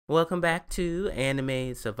Welcome back to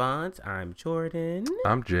Anime Savant. I'm Jordan.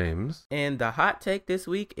 I'm James. And the hot take this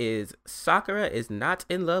week is Sakura is not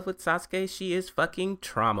in love with Sasuke. She is fucking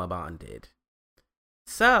trauma bonded.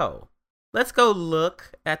 So, let's go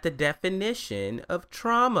look at the definition of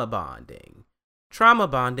trauma bonding. Trauma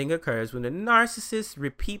bonding occurs when a narcissist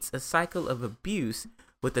repeats a cycle of abuse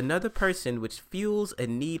with another person, which fuels a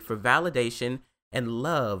need for validation and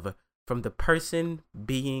love from the person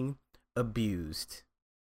being abused.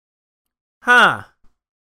 Huh.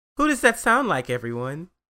 Who does that sound like, everyone?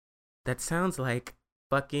 That sounds like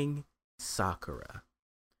fucking Sakura.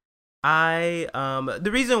 The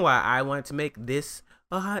reason why I wanted to make this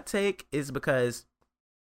a hot take is because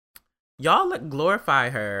y'all glorify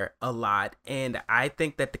her a lot, and I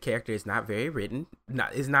think that the character is not written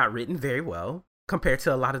very well compared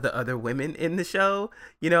to a lot of the other women in the show.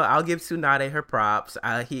 You know, I'll give Tsunade her props.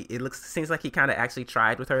 Seems like he kind of actually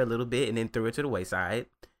tried with her a little bit and then threw it to the wayside.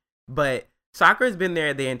 But Sakura's been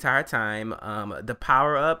there the entire time. The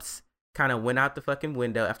power-ups kind of went out the fucking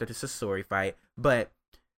window after the Sasori fight. But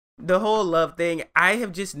the whole love thing, I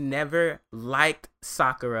have just never liked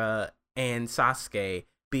Sakura and Sasuke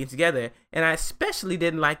being together. And I especially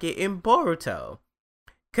didn't like it in Boruto,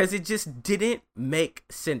 because it just didn't make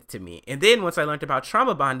sense to me. And then once I learned about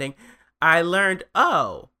trauma bonding, I learned,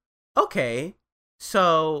 oh, okay,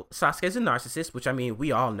 so Sasuke's a narcissist, which, I mean,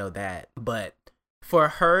 we all know that. But for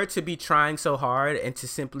her to be trying so hard and to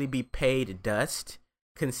simply be paid dust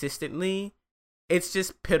consistently, it's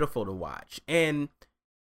just pitiful to watch. And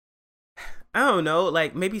I don't know,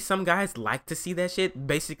 like, maybe some guys like to see that shit,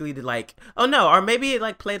 basically to like, oh no, or maybe it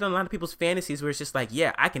like played on a lot of people's fantasies where it's just like,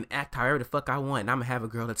 yeah, I can act however the fuck I want and I'm gonna have a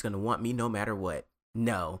girl that's gonna want me no matter what.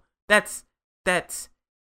 No, that's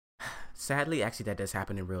sadly, actually, that does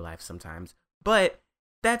happen in real life sometimes, but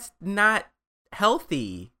that's not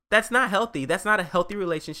healthy. That's not healthy. That's not a healthy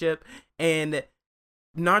relationship. And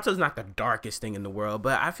Naruto's not the darkest thing in the world,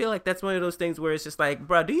 but I feel like that's one of those things where it's just like,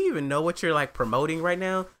 bro, do you even know what you're like promoting right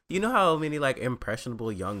now? You know how many like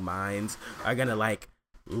impressionable young minds are gonna like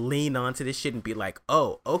lean onto this shit and be like,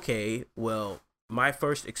 oh, okay, well, my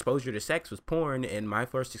first exposure to sex was porn and my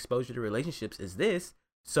first exposure to relationships is this.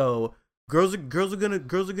 So girls are gonna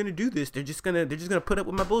do this. They're just gonna put up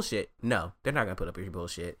with my bullshit. No, they're not gonna put up with your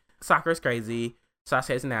bullshit. Sakura's crazy.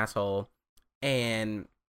 Sasuke's an asshole. And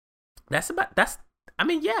I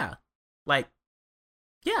mean, yeah. Like,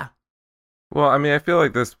 yeah. Well, I mean, I feel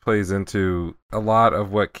like this plays into a lot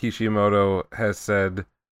of what Kishimoto has said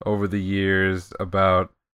over the years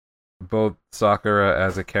about both Sakura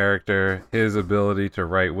as a character, his ability to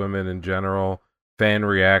write women in general, fan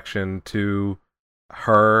reaction to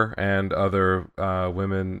her and other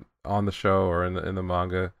women on the show or in the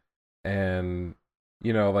manga. And,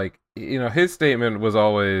 you know, like, you know, his statement was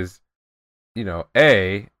always, you know,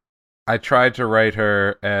 I tried to write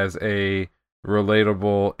her as a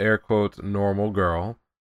relatable, air quotes, normal girl.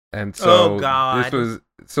 And so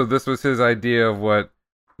this was his idea of what,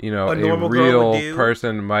 you know, a real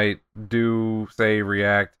person might do, say,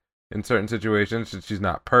 react in certain situations. She's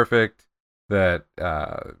not perfect, that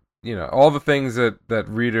you know, all the things that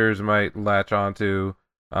readers might latch onto,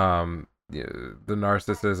 the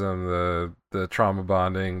narcissism, the trauma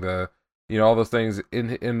bonding, you know, all those things.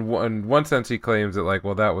 In one sense, he claims that, like,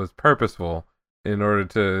 well, that was purposeful in order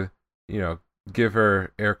to, you know, give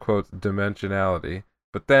her, air quotes, dimensionality.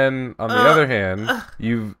 But then, on the other hand,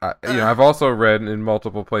 you know, I've also read in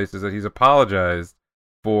multiple places that he's apologized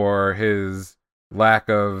for his lack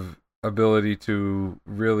of ability to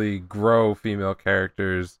really grow female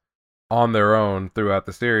characters on their own throughout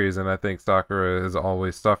the series, and I think Sakura has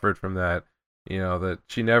always suffered from that. You know, that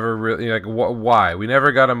she never really, like, why? We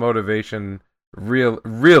never got a motivation,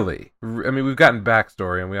 really. I mean, we've gotten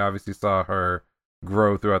backstory, and we obviously saw her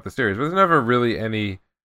grow throughout the series, but there's never really any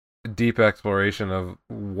deep exploration of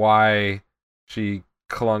why she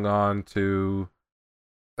clung on to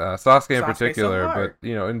Sasuke in particular, so but,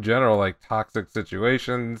 you know, in general, like, toxic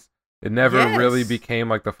situations. It never really became,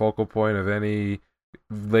 like, the focal point of any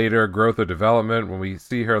later growth or development. When we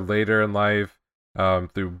see her later in life,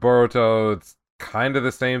 through Boruto, it's kind of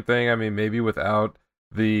the same thing. I mean, maybe without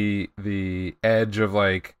the edge of,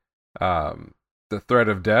 like, the threat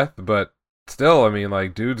of death, but still, I mean,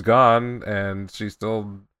 like, dude's gone and she's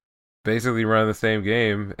still basically running the same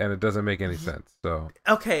game, and it doesn't make any sense. So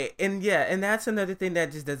okay, and yeah, and that's another thing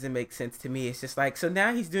that just doesn't make sense to me. It's just like, so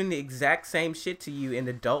now he's doing the exact same shit to you in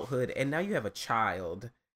adulthood, and now you have a child.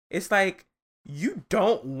 It's like, you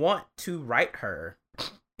don't want to write her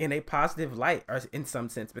in a positive light, or in some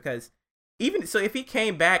sense, because even so, if he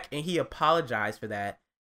came back and he apologized for that,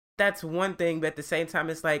 that's one thing, but at the same time,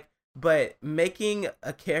 it's like, but making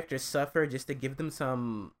a character suffer just to give them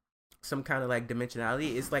some kind of like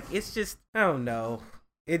dimensionality is like, it's just, I don't know.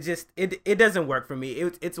 It doesn't work for me.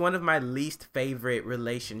 It's one of my least favorite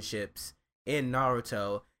relationships in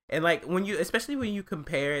Naruto. And like especially when you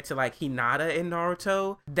compare it to like Hinata in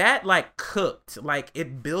Naruto, that like cooked, like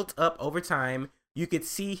it built up over time. You could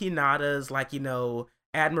see Hinata's like,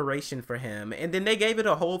 admiration for him. And then they gave it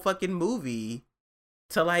a whole fucking movie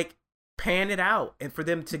to like pan it out and for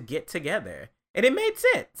them to get together. And it made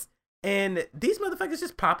sense. And these motherfuckers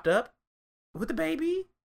just popped up with the baby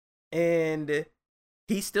and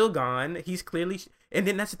he's still gone. He's clearly, and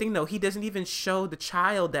then that's the thing though, he doesn't even show the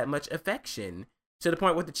child that much affection to the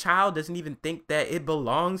point where the child doesn't even think that it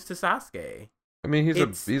belongs to Sasuke. I mean,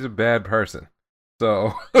 he's a bad person.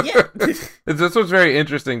 So yeah. That's what's very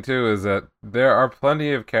interesting too, is that there are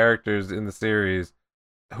plenty of characters in the series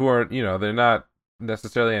who are, they're not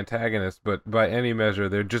necessarily antagonists, but by any measure,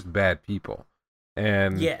 they're just bad people.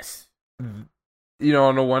 And yes, on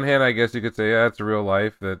the one hand, I guess you could say, yeah, it's real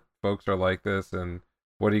life that folks are like this, and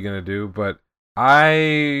what are you gonna do? But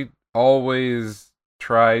I always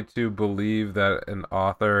try to believe that an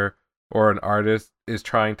author or an artist is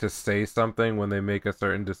trying to say something when they make a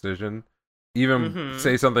certain decision. Even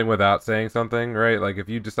say something without saying something, right? Like if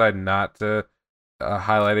you decide not to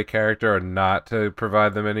highlight a character or not to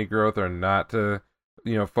provide them any growth or not to,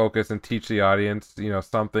 focus and teach the audience,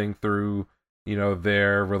 something through,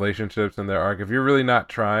 their relationships and their arc. If you're really not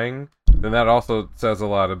trying, then that also says a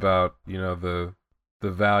lot about, the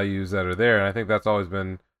values that are there. And I think that's always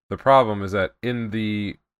been the problem, is that in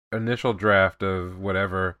the initial draft of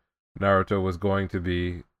whatever Naruto was going to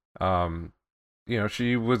be,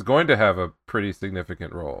 she was going to have a pretty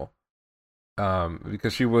significant role,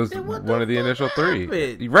 because she was one of the initial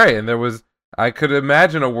three, right? And I could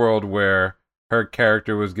imagine a world where her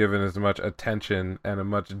character was given as much attention and a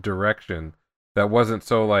much direction that wasn't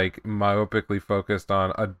so like myopically focused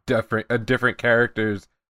on a different character's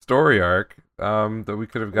story arc, that we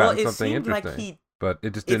could have gotten something interesting. But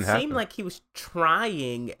it just didn't happen. It seemed like he was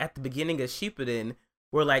trying at the beginning of Shippuden,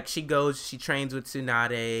 where like she trains with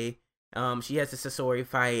Tsunade. She has the Sasori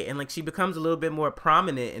fight, and like she becomes a little bit more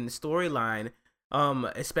prominent in the storyline,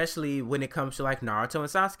 especially when it comes to like Naruto and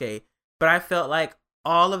Sasuke. But I felt like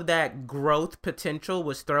all of that growth potential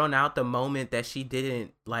was thrown out the moment that she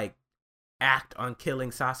didn't like act on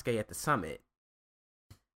killing Sasuke at the summit.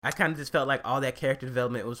 I kind of just felt like all that character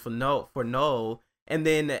development was for No, and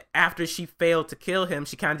then after she failed to kill him,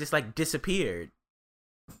 she kind of just like disappeared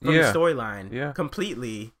from the storyline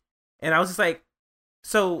completely. And I was just like,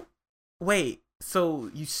 so wait, so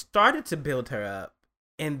you started to build her up,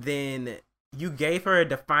 and then you gave her a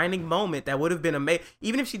defining moment that would have been amazing,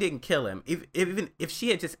 even if she didn't kill him. Even if she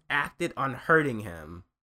had just acted on hurting him,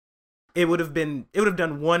 it would have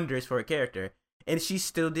done wonders for her character. And she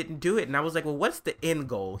still didn't do it. And I was like, well, what's the end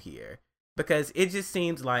goal here? Because it just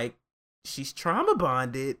seems like she's trauma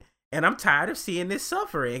bonded, and I'm tired of seeing this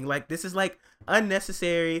suffering. Like, this is like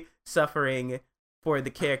unnecessary suffering for the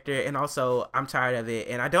character, and also I'm tired of it.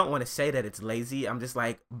 And I don't want to say that it's lazy. I'm just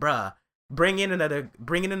like, bruh, bring in another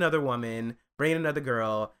woman, bring in another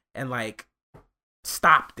girl, and like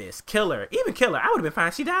stop this. Kill her. Even kill her. I would have been fine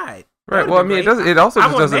if she died. Right. Well, I mean, it also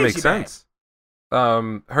just doesn't make sense.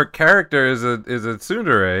 Her character is a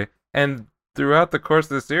tsundere, and throughout the course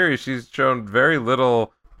of the series, she's shown very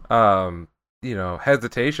little,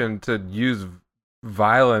 hesitation to use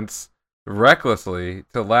violence recklessly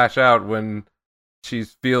to lash out when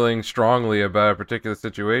she's feeling strongly about a particular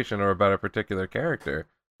situation or about a particular character.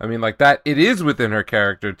 I mean, like that, it is within her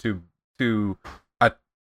character to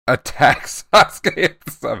attack Sasuke at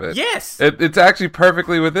the summit. Yes, it's actually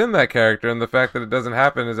perfectly within that character, and the fact that it doesn't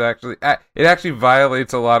happen is actually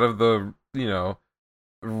violates a lot of the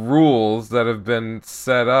rules that have been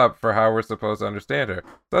set up for how we're supposed to understand her.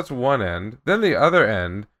 That's one end. Then the other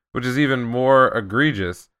end, which is even more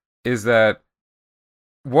egregious, is that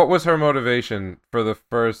what was her motivation for the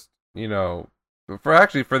first,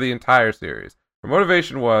 for the entire series? Her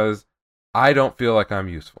motivation was, I don't feel like I'm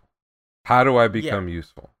useful. How do I become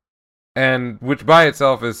useful? And which by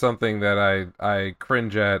itself is something that I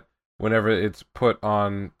cringe at whenever it's put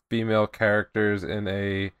on female characters in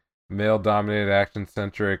a male-dominated,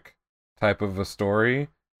 action-centric type of a story,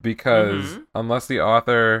 because unless the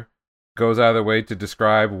author goes out of their way to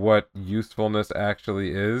describe what usefulness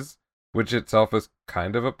actually is, which itself is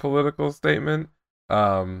kind of a political statement,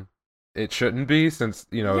 it shouldn't be, since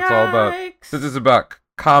it's all about, since it's about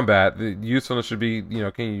combat, the usefulness should be,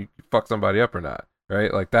 can you fuck somebody up or not,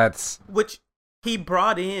 right? Like that's, which he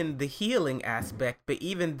brought in the healing aspect, but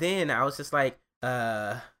even then I was just like,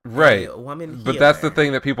 Right. a woman But that's the healer.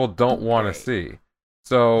 thing that people don't want to Great. see.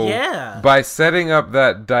 So Yeah. by setting up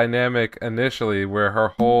that dynamic initially where her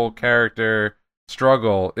whole character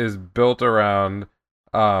struggle is built around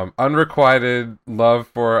unrequited love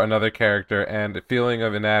for another character and a feeling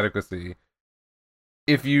of inadequacy,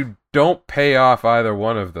 if you don't pay off either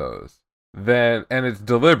one of those, then and it's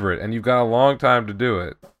deliberate and you've got a long time to do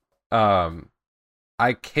it, um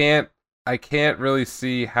I can't really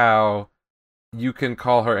see how you can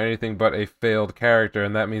call her anything but a failed character,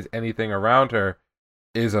 and that means anything around her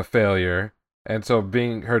is a failure. And so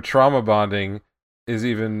being her trauma bonding is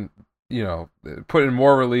even, put in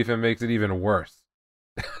more relief and makes it even worse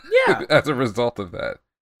Yeah. as a result of that.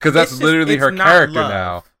 Because that's literally it's her not character love.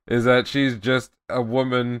 now, is that she's just a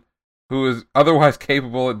woman who is otherwise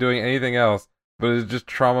capable of doing anything else, but is just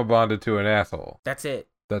trauma bonded to an asshole. That's it.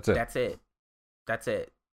 That's it. That's it. That's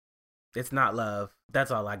it. It's not love.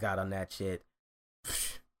 That's all I got on that shit.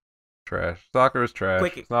 Trash. Soccer is trash.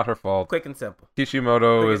 It's not her fault. Quick and simple.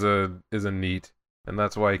 Kishimoto is a neat, and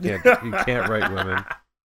that's why he can't write women.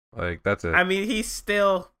 Like, that's it. I mean, he's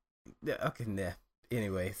still okay. Nah.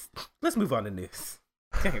 Anyways, let's move on to news.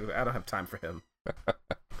 I don't have time for him.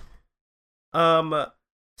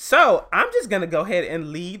 So I'm just gonna go ahead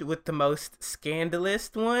and lead with the most scandalous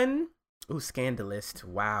one. Ooh, scandalous!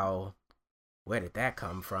 Wow, where did that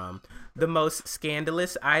come from? The most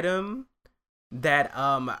scandalous item that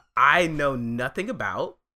I know nothing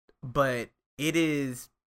about, but it's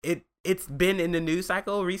been in the news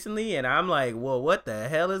cycle recently, and I'm like, well, what the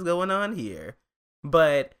hell is going on here?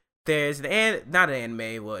 But there's not an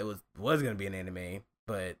anime. Well, it was gonna be an anime,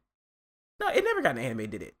 but no, it never got an anime,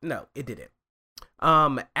 did it? No, it didn't.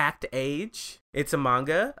 Act Age. It's a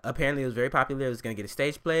manga. Apparently, it was very popular. It was gonna get a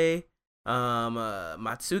stage play.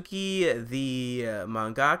 Matsuki, the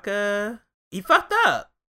mangaka, he fucked up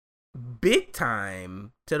big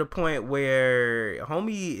time to the point where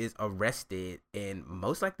homie is arrested and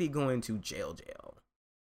most likely going to jail.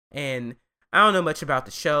 And I don't know much about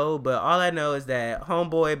the show, but all I know is that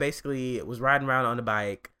homeboy basically was riding around on a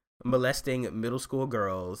bike molesting middle school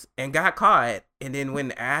girls and got caught. And then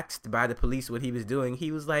when asked by the police what he was doing,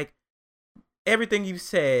 he was like, everything you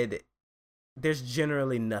said, there's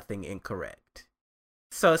generally nothing incorrect.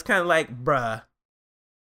 So it's kind of like, bruh.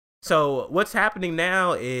 So what's happening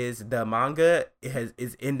now is the manga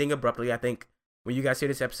is ending abruptly. I think when you guys hear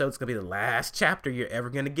this episode, it's going to be the last chapter you're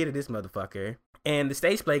ever going to get of this motherfucker. And the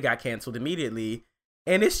stage play got canceled immediately.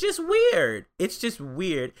 And it's just weird. It's just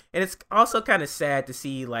weird. And it's also kind of sad to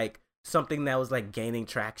see like something that was like gaining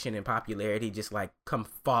traction and popularity just like come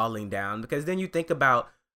falling down. Because then you think about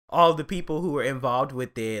all the people who were involved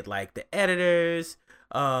with it, like the editors,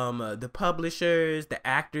 the publishers, the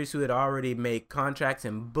actors who had already made contracts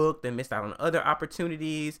and booked and missed out on other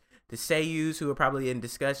opportunities, the seiyus who were probably in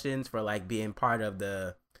discussions for like being part of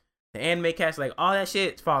the anime cast, like all that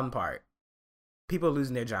shit's falling apart. People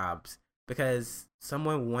losing their jobs because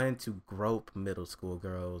someone wanted to grope middle school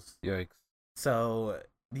girls. Yikes. So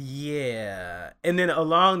yeah, and then not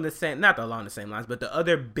along the same lines, but the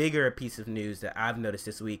other bigger piece of news that I've noticed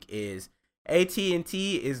this week is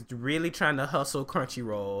AT&T is really trying to hustle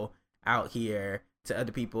Crunchyroll out here to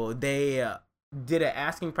other people. They did an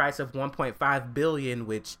asking price of 1.5 billion,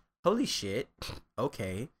 which holy shit,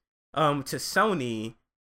 okay, to Sony,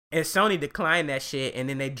 and Sony declined that shit, and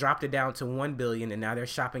then they dropped it down to 1 billion, and now they're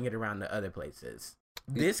shopping it around to other places.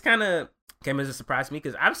 This kind of came as a surprise to me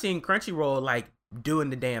because I've seen Crunchyroll like doing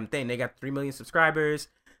the damn thing. They got 3 million subscribers.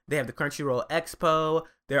 They have the Crunchyroll Expo.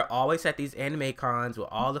 They're always at these anime cons with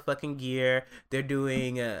all the fucking gear. They're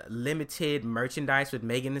doing limited merchandise with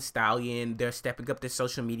Megan Thee Stallion. They're stepping up their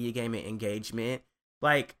social media game and engagement.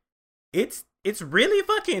 Like, it's really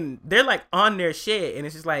fucking, they're like on their shit, and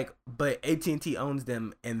it's just like, but AT&T owns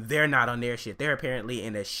them and they're not on their shit. They're apparently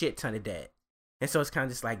in a shit ton of debt. And so it's kind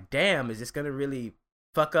of just like, damn, is this going to really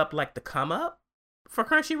fuck up like the come up for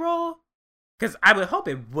Crunchyroll? Because I would hope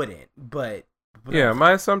it wouldn't, but yeah,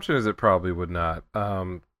 my assumption is it probably would not.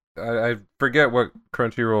 I forget what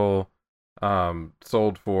Crunchyroll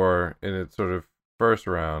sold for in its sort of first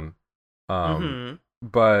round,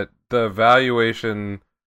 but the valuation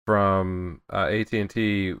from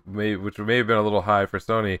AT&T, which may have been a little high for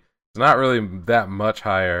Sony, is not really that much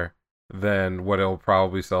higher than what it'll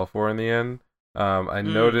probably sell for in the end. I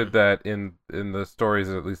noted that in the stories,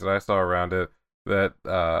 at least that I saw around it, that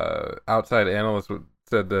outside analysts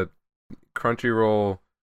said that Crunchyroll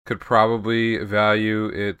could probably value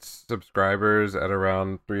its subscribers at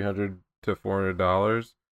around $300 to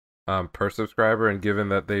 $400 per subscriber, and given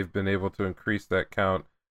that they've been able to increase that count,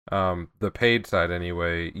 the paid side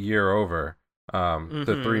anyway, year over,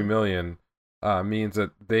 to 3 million, means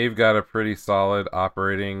that they've got a pretty solid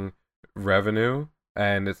operating revenue,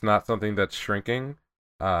 and it's not something that's shrinking.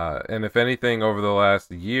 And if anything, over the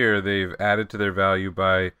last year, they've added to their value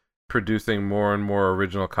by producing more and more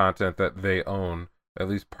original content that they own, at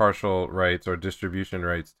least partial rights or distribution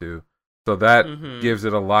rights to. So that gives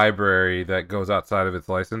it a library that goes outside of its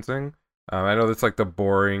licensing. I know that's like the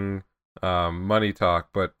boring money talk,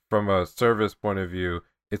 but from a service point of view,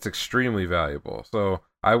 it's extremely valuable. So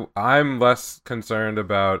I'm less concerned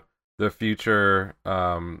about the future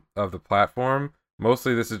of the platform.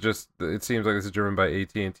 Mostly, this is just, it seems like this is driven by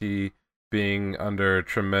AT&T being under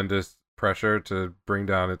tremendous pressure to bring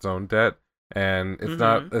down its own debt, and it's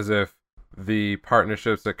not as if the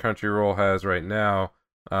partnerships that Crunchyroll has right now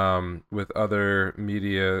with other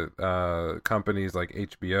media companies like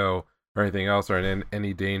HBO or anything else are in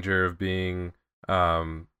any danger of being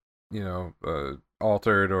altered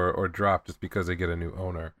or dropped just because they get a new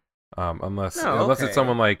owner, unless it's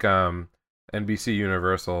someone like NBC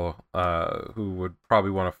Universal, who would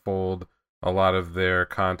probably want to fold a lot of their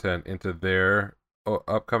content into their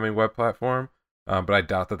upcoming web platform. But I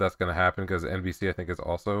doubt that that's going to happen because NBC, I think, is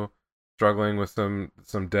also struggling with some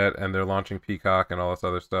debt, and they're launching Peacock and all this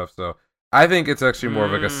other stuff. So I think it's actually more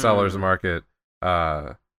of like a seller's market,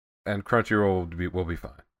 and Crunchyroll will be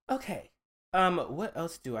fine. Okay. What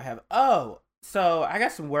else do I have? Oh, so I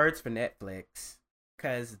got some words for Netflix,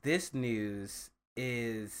 because this news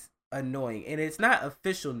is annoying, and it's not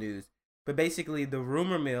official news, but basically the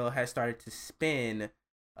rumor mill has started to spin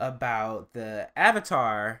about the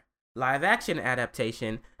Avatar live action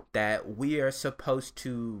adaptation that we are supposed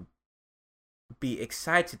to be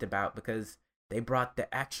excited about, because they brought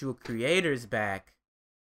the actual creators back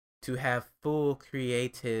to have full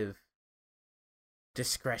creative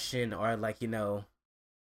discretion, or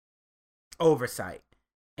oversight.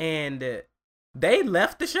 And they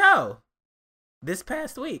left the show this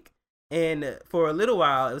past week. And for a little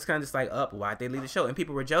while, it was kind of just like, why'd they leave the show? And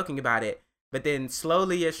people were joking about it. But then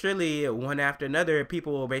slowly and surely, one after another,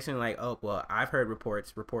 people were basically like, I've heard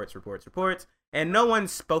reports. And no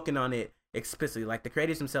one's spoken on it explicitly. Like, the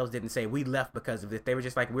creators themselves didn't say, we left because of it. They were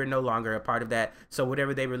just like, we're no longer a part of that. So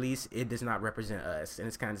whatever they release, it does not represent us. And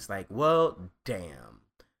it's kind of just like, well, damn.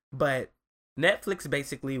 But Netflix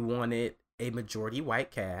basically wanted a majority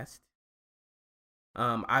white cast.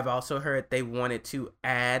 I've also heard they wanted to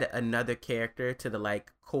add another character to the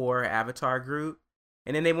core Avatar group,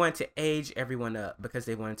 and then they wanted to age everyone up because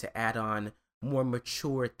they wanted to add on more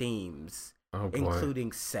mature themes,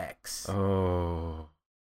 including sex. Oh,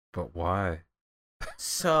 but why?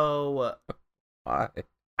 So why?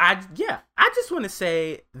 I just want to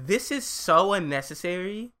say this is so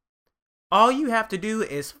unnecessary. All you have to do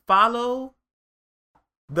is follow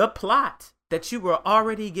the plot that you were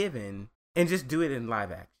already given and just do it in live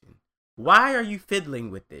action. Why are you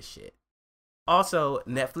fiddling with this shit? Also,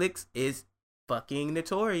 Netflix is fucking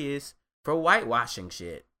notorious for whitewashing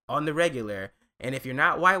shit on the regular. And if you're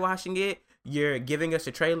not whitewashing it, you're giving us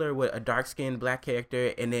a trailer with a dark-skinned black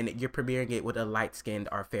character, and then you're premiering it with a light-skinned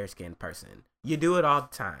or fair-skinned person. You do it all the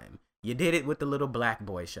time. You did it with the little black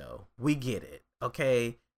boy show. We get it,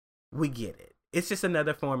 okay? We get it. It's just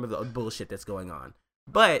another form of the bullshit that's going on.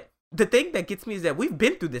 But the thing that gets me is that we've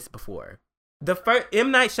been through this before. The first M.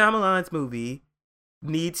 Night Shyamalan's movie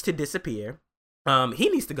needs to disappear. He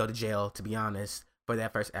needs to go to jail, to be honest, for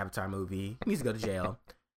that first Avatar movie. He needs to go to jail.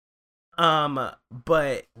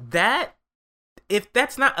 But if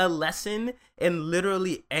that's not a lesson in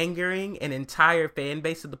literally angering an entire fan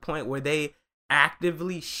base to the point where they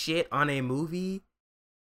actively shit on a movie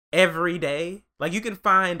every day, you can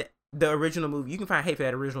find the original movie, you can find hate for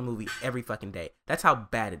that original movie every fucking day. That's how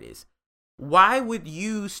bad it is. Why would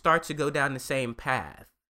you start to go down the same path?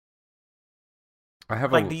 I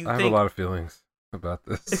have a lot of feelings about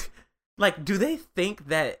this. Do they think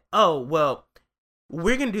that,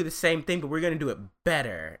 we're going to do the same thing, but we're going to do it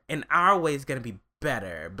better, and our way is going to be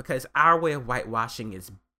better because our way of whitewashing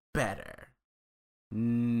is better?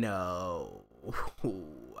 No.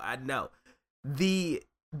 I know. The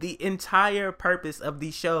entire purpose of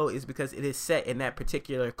the show is because it is set in that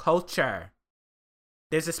particular culture.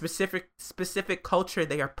 There's a specific culture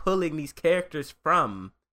they are pulling these characters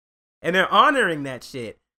from, and they're honoring that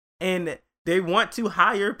shit. And they want to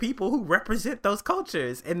hire people who represent those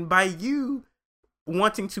cultures. And by you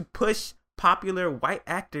wanting to push popular white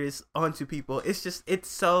actors onto people, it's just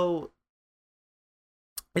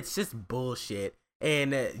bullshit.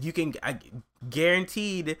 And you can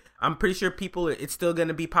guaranteed, I'm pretty sure it's still going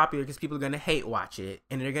to be popular because people are going to hate watch it,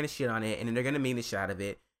 and they're going to shit on it, and then they're going to mean the shit out of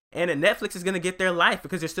it. And Netflix is going to get their life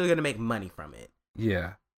because they're still going to make money from it.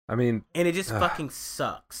 Yeah. I mean, and it just fucking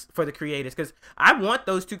sucks for the creators, because I want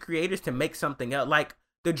those two creators to make something else. Like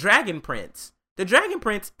the Dragon Prince. The Dragon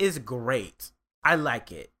Prince is great. I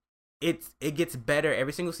like it. It gets better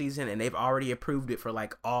every single season, and they've already approved it for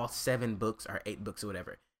like all 7 books or 8 books or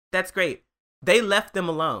whatever. That's great. They left them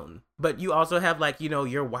alone, but you also have like, you know,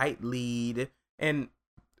 your white lead, and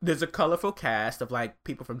there's a colorful cast of like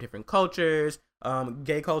people from different cultures.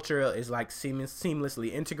 Gay culture is like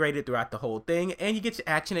seamlessly integrated throughout the whole thing, and you get your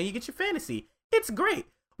action and you get your fantasy. It's great.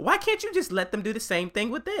 Why can't you just let them do the same thing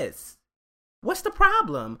with this? What's the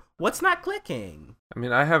problem? What's not clicking? I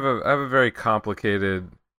mean, I have a very complicated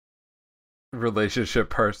relationship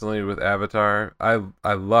personally with Avatar.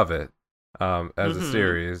 I love it as a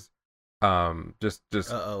series. Just is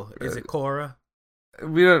it Korra?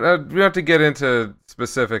 We don't have to get into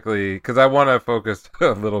specifically, because I want to focus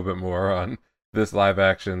a little bit more on this live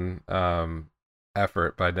action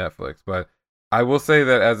effort by Netflix. But I will say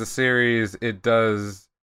that as a series, it does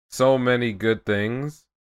so many good things,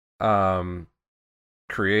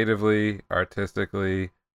 creatively,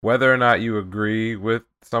 artistically. Whether or not you agree with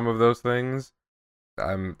some of those things,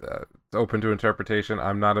 I'm open to interpretation.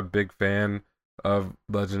 I'm not a big fan of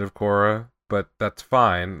Legend of Korra, but that's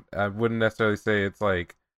fine. I wouldn't necessarily say it's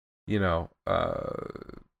like, you know,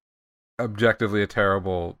 objectively a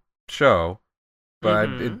terrible show, but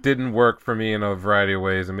it didn't work for me in a variety of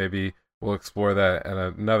ways, and maybe we'll explore that at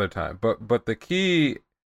another time. But the key,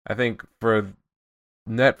 I think, for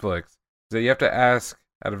Netflix is that you have to ask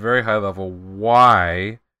at a very high level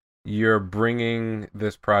why you're bringing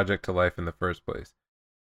this project to life in the first place.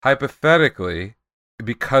 Hypothetically,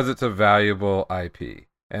 because it's a valuable IP.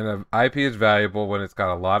 And an IP is valuable when it's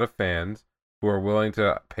got a lot of fans who are willing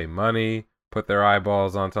to pay money, put their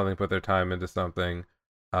eyeballs on something, put their time into something.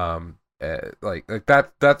 Like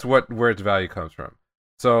that's where its value comes from.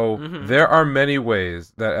 So there are many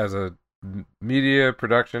ways that as a media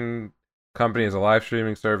production company, as a live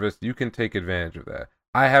streaming service, you can take advantage of that.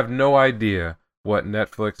 I have no idea what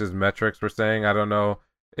Netflix's metrics were saying. I don't know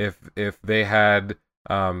if they had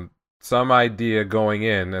some idea going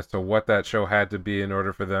in as to what that show had to be in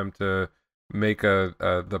order for them to make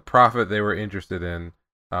the profit they were interested in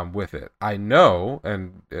with it. I know,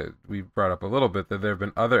 and we brought up a little bit, that there have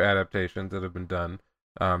been other adaptations that have been done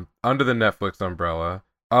under the Netflix umbrella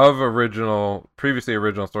of previously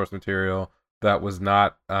original source material that was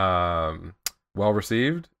not well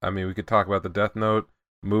received. I mean, we could talk about the Death Note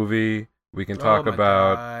movie. We can talk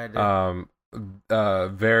about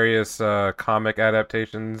various comic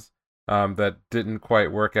adaptations that didn't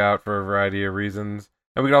quite work out for a variety of reasons.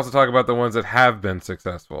 And we can also talk about the ones that have been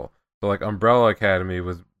successful. So like Umbrella Academy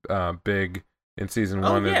was big in season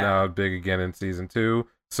 1, is now big again in season 2.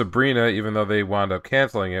 Sabrina, even though they wound up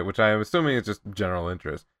canceling it, which I am assuming is just general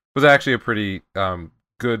interest, was actually a pretty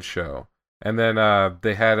good show. And then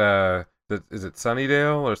they had is it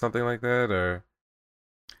Sunnydale or something like that? Or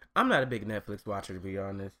I'm not a big Netflix watcher, to be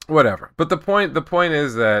honest. Whatever. But the point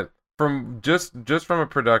is that from just from a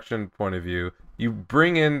production point of view, you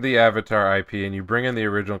bring in the Avatar IP and you bring in the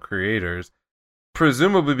original creators,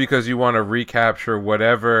 presumably because you want to recapture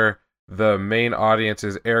whatever the main audience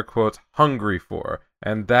is, air quotes, hungry for.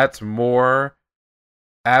 And that's more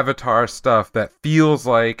Avatar stuff that feels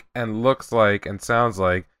like and looks like and sounds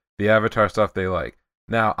like the Avatar stuff they like.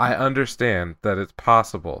 Now, I understand that it's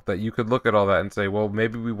possible that you could look at all that and say, well,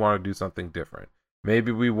 maybe we want to do something different.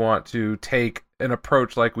 Maybe we want to take an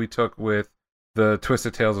approach like we took with the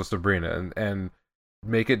Twisted Tales of Sabrina and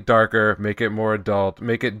make it darker, make it more adult,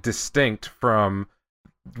 make it distinct from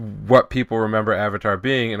what people remember Avatar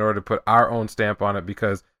being in order to put our own stamp on it,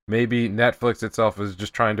 because maybe Netflix itself is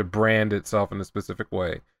just trying to brand itself in a specific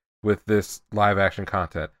way with this live action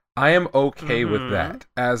content. I am okay with that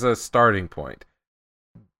as a starting point.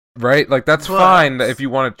 Right? Like, that's fine if you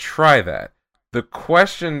want to try that. The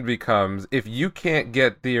question becomes, if you can't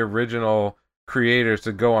get the original creators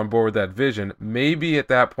to go on board with that vision, maybe at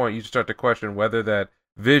that point you start to question whether that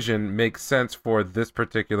vision makes sense for this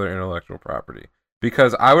particular intellectual property.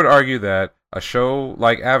 Because I would argue that a show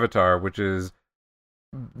like Avatar, which is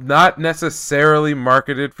not necessarily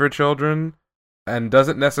marketed for children and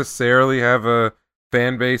doesn't necessarily have a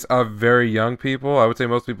fan base of very young people, I would say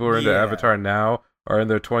most people who are into Avatar now are in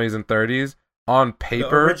their 20s and 30s. On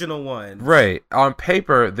paper, the original ones, right? On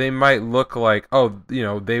paper, they might look like, oh, you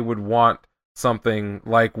know, they would want something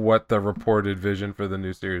like what the reported vision for the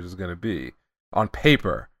new series is going to be on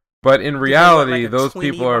paper. But in reality, like those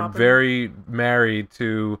people are very married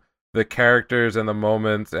to the characters and the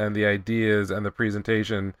moments and the ideas and the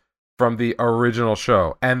presentation from the original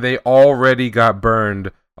show, and they already got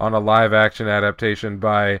burned on a live action adaptation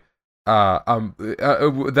by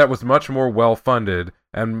that was much more well funded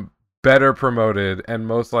and better promoted, and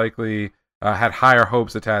most likely had higher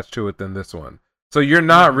hopes attached to it than this one. So you're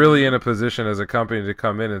not really in a position as a company to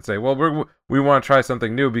come in and say, well, we want to try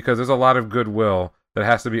something new, because there's a lot of goodwill that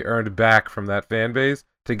has to be earned back from that fan base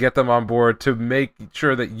to get them on board, to make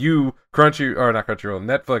sure that you,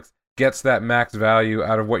 Netflix gets that max value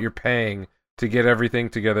out of what you're paying to get everything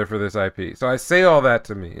together for this IP. So I say all that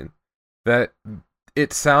to mean that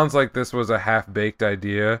it sounds like this was a half-baked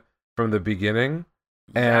idea from the beginning,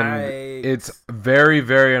 and it's very,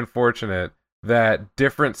 very unfortunate that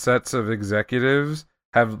different sets of executives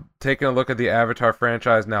have taken a look at the Avatar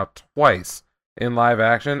franchise now twice in live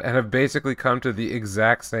action and have basically come to the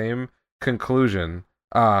exact same conclusion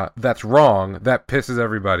that's wrong, that pisses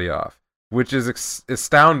everybody off, which is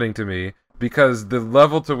astounding to me, because the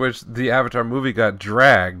level to which the Avatar movie got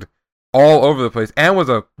dragged all over the place and was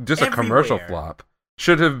just a commercial flop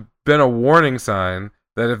should have been a warning sign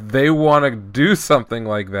that if they want to do something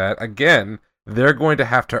like that again, they're going to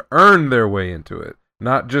have to earn their way into it,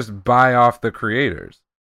 not just buy off the creators.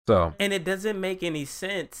 So, and it doesn't make any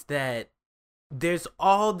sense that there's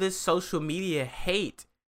all this social media hate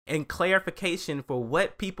and clarification for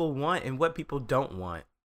what people want and what people don't want,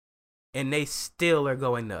 and they still are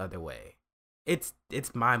going the other way. It's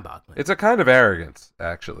mind-boggling. It's a kind of arrogance,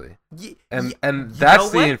 actually, and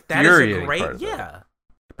that's the infuriating part of it.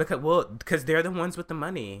 Because they're the ones with the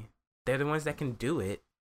money. They're the ones that can do it.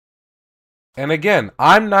 And again,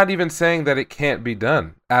 I'm not even saying that it can't be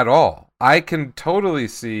done at all. I can totally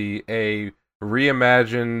see a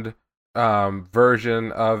reimagined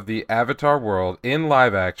version of the Avatar world in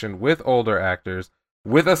live action with older actors,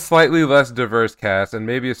 with a slightly less diverse cast, and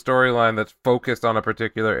maybe a storyline that's focused on a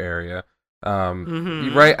particular area.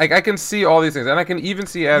 Right? I can see all these things, and I can even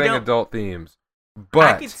see adding adult themes.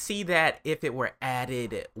 But I could see that if it were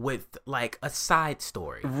added with like a side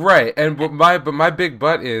story. Right. And but my big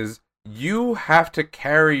but is you have to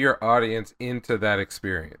carry your audience into that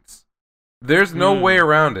experience. There's no way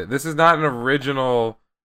around it. This is not an original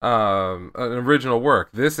work.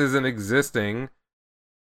 This is an existing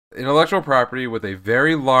intellectual property with a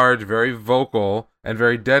very large, very vocal, and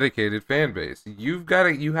very dedicated fan base. You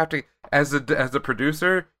have to, as the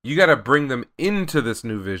producer, you got to bring them into this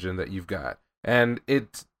new vision that you've got. And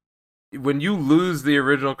when you lose the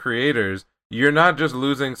original creators, you're not just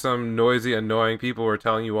losing some noisy, annoying people who are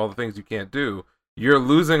telling you all the things you can't do. You're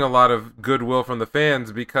losing a lot of goodwill from the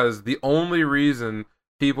fans, because the only reason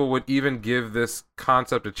people would even give this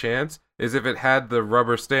concept a chance is if it had the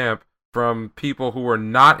rubber stamp from people who were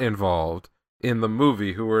not involved in the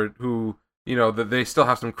movie, that they still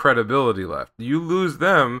have some credibility left. You lose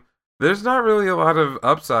them, there's not really a lot of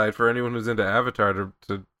upside for anyone who's into Avatar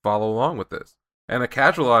to follow along with this. And a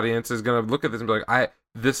casual audience is going to look at this and be like,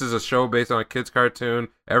 this is a show based on a kid's cartoon.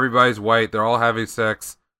 Everybody's white. They're all having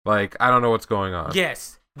sex. Like, I don't know what's going on.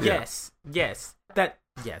 Yes. So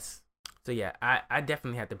yeah, I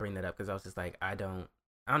definitely had to bring that up, because I was just like, I don't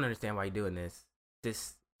understand why you're doing this.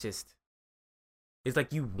 This just, it's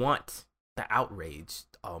like you want the outrage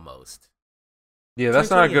almost. Yeah, that's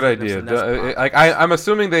not a good idea. I'm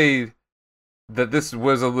assuming that this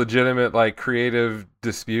was a legitimate creative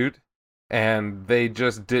dispute, and they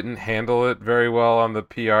just didn't handle it very well on the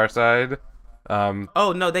PR side.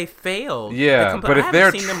 Oh no, they failed. Yeah, but if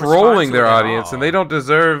they're trolling their audience, then they don't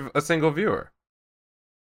deserve a single viewer.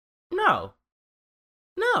 No,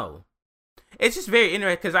 it's just very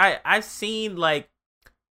interesting, because I've seen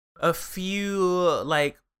a few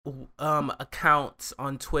accounts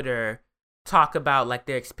on Twitter talk about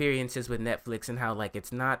their experiences with Netflix and how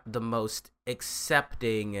it's not the most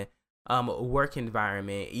accepting work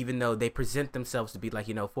environment, even though they present themselves to be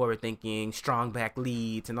forward thinking, strong back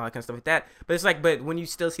leads and all that kind of stuff like that. But it's but when you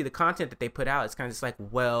still see the content that they put out, it's kind of just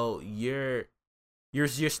well, you're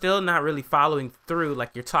still not really following through.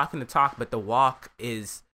 You're talking the talk, but the walk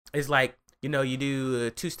is you do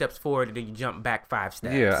 2 steps forward and then you jump back 5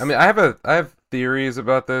 steps. Yeah, I mean, I have theories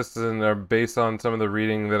about this, and they're based on some of the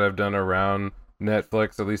reading that I've done around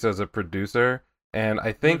Netflix, at least as a producer. And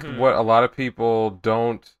I think what a lot of people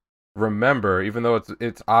don't remember, even though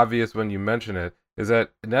it's obvious when you mention it, is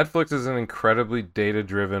that Netflix is an incredibly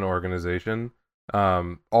data-driven organization.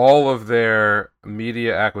 All of their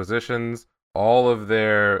media acquisitions, all of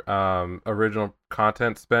their original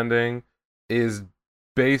content spending is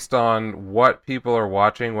based on what people are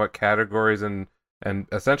watching, what categories, and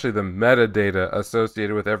essentially the metadata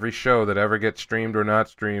associated with every show that ever gets streamed or not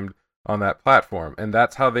streamed on that platform. And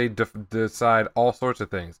that's how they decide all sorts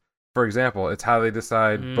of things. For example, it's how they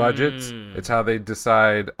decide budgets. It's how they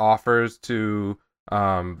decide offers to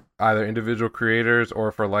either individual creators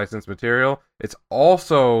or for licensed material. It's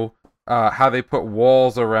also how they put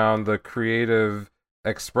walls around the creative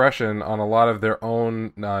expression on a lot of their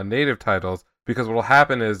own native titles, because what will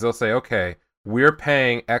happen is they'll say, okay, we're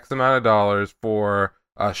paying X amount of dollars for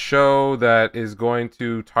a show that is going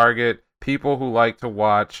to target people who like to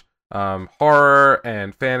watch horror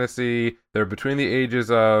and fantasy. They're between the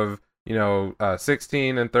ages of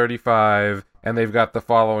 16 and 35, and they've got the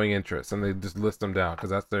following interests, and they just list them down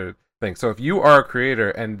because that's their thing. So if you are a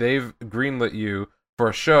creator and they've greenlit you for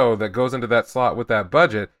a show that goes into that slot with that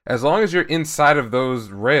budget, as long as you're inside of those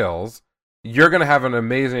rails, you're going to have an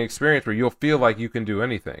amazing experience where you'll feel like you can do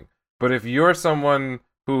anything. But if you're someone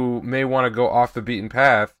who may want to go off the beaten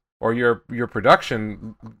path, or your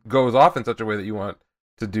production goes off in such a way that you want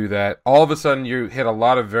to do that, all of a sudden you hit a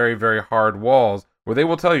lot of very, very hard walls where they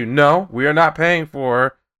will tell you, no, we are not paying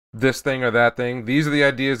for this thing or that thing. These are the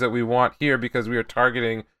ideas that we want here because we are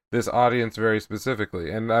targeting this audience very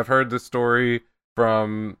specifically. And I've heard this story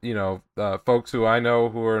from, folks who I know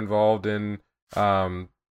who are involved in some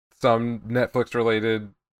Netflix-related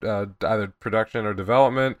either production or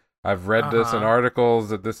development. I've read this in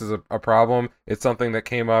articles that this is a problem. It's something that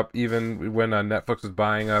came up even when Netflix was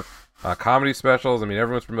buying up comedy specials. I mean,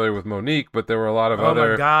 everyone's familiar with Monique, but there were a lot of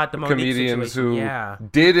other comedians who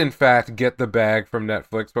did, in fact, get the bag from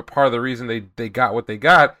Netflix. But part of the reason they got what they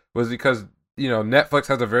got was because, Netflix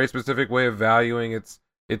has a very specific way of valuing its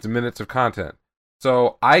minutes of content.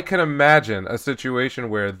 So I can imagine a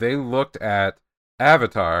situation where they looked at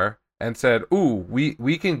Avatar and said, ooh,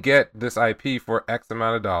 we can get this IP for X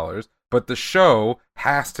amount of dollars, but the show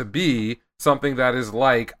has to be something that is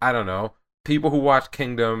like, I don't know, people who watched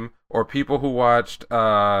Kingdom or people who watched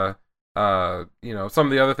some of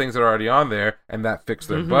the other things that are already on there, and that fixed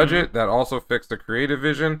their budget. That also fixed the creative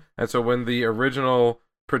vision. And so when the original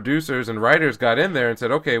producers and writers got in there and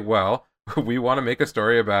said, okay, well, we want to make a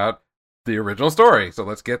story about the original story, so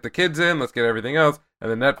let's get the kids in, let's get everything else.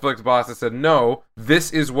 And the Netflix bosses said, no,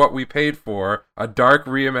 this is what we paid for, a dark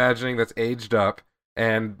reimagining that's aged up,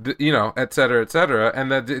 and et cetera,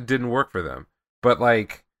 and that it didn't work for them. But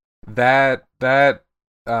like that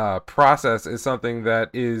process is something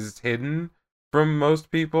that is hidden from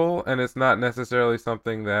most people, and it's not necessarily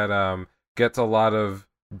something that gets a lot of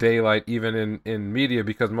daylight even in media,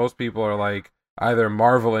 because most people are like either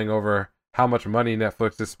marveling over how much money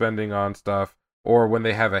Netflix is spending on stuff, or when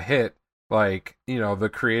they have a hit, like, the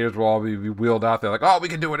creators will all be wheeled out there like, oh, we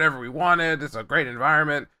can do whatever we wanted, it's a great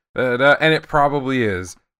environment, and it probably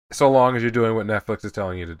is, so long as you're doing what Netflix is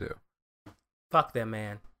telling you to do. Fuck them,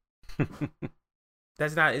 man.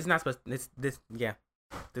 This isn't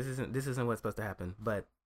what's supposed to happen, but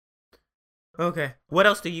okay. What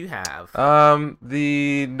else do you have?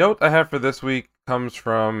 The note I have for this week comes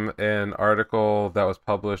from an article that was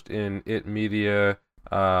published in It Media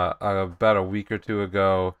about a week or two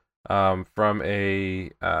ago, from a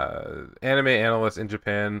anime analyst in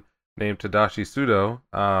Japan named Tadashi Sudo.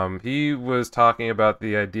 He was talking about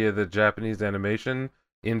the idea that Japanese animation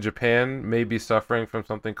in Japan may be suffering from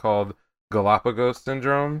something called Galapagos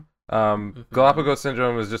syndrome. Galapagos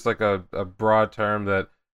syndrome is just like a broad term that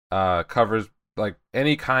covers like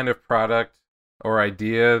any kind of product or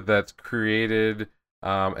idea that's created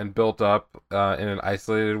and built up in an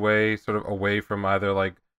isolated way, sort of away from either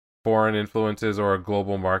like foreign influences or a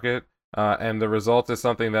global market. And the result is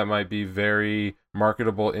something that might be very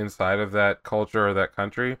marketable inside of that culture or that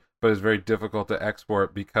country, but is very difficult to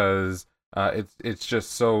export because it's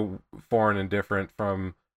just so foreign and different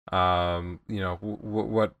from what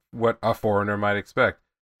a foreigner might expect.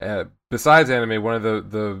 Besides anime, one of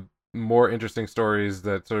the more interesting stories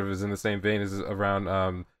that sort of is in the same vein is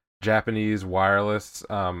around Japanese wireless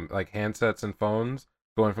like handsets and phones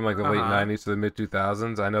going from like the late 90s to the mid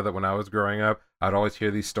 2000s. I know that when I was growing up, I'd always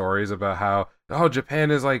hear these stories about how,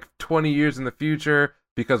 Japan is like 20 years in the future,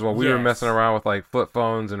 because while we were messing around with like flip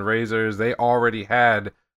phones and razors, they already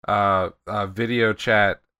had video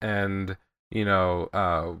chat and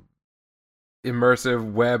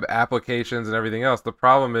immersive web applications and everything else. The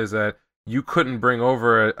problem is that you couldn't bring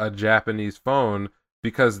over a Japanese phone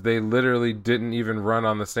because they literally didn't even run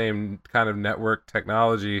on the same kind of network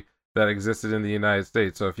technology that existed in the United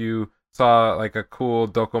States. So if you saw like a cool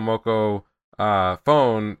Docomoco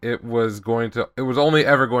phone, it was only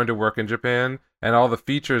ever going to work in Japan, and all the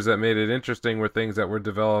features that made it interesting were things that were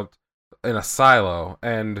developed in a silo.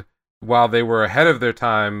 And while they were ahead of their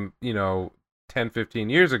time, 10, 15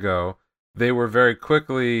 years ago, they were very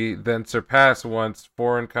quickly then surpassed once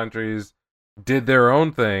foreign countries did their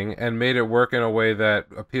own thing and made it work in a way that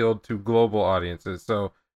appealed to global audiences.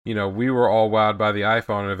 So, we were all wowed by the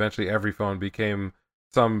iPhone, and eventually every phone became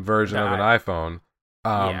some version of an iPhone.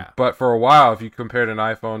 Yeah. But for a while, if you compared an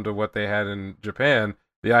iPhone to what they had in Japan,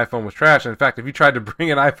 the iPhone was trash. In fact, if you tried to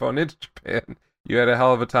bring an iPhone into Japan, you had a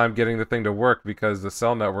hell of a time getting the thing to work because the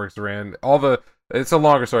cell networks ran all the. It's a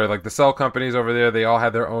longer story. Like the cell companies over there, they all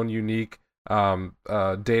had their own unique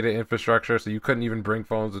data infrastructure, so you couldn't even bring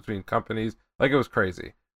phones between companies. Like it was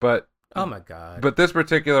crazy. But oh my god. But this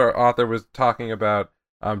particular author was talking about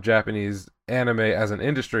Japanese anime as an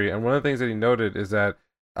industry, and one of the things that he noted is that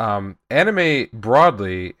anime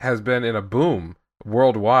broadly has been in a boom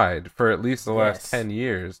worldwide for at least the last 10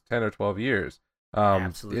 years, 10 or 12 years.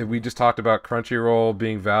 Absolutely. We just talked about Crunchyroll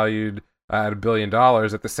being valued at $1 billion.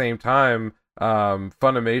 At the same time,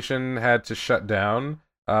 Funimation had to shut down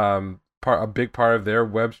a big part of their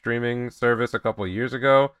web streaming service a couple of years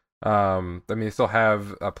ago. I mean, they still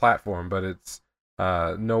have a platform, but it's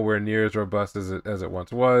nowhere near as robust as it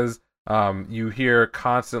once was. You hear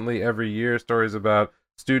constantly every year stories about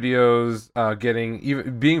studios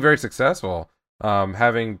being very successful,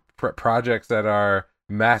 having projects that are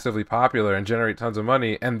massively popular and generate tons of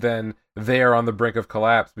money, and then they are on the brink of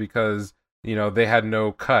collapse because they had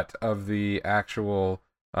no cut of the actual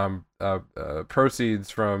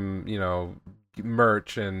proceeds from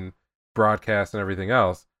merch and broadcast and everything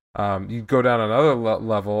else. You go down another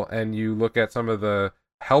level and you look at some of the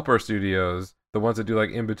helper studios, the ones that do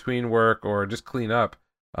like in between work or just clean up,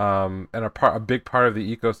 and a big part of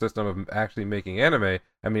the ecosystem of actually making anime.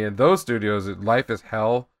 I mean, in those studios, life is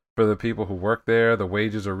hell for the people who work there. The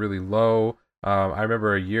wages are really low. I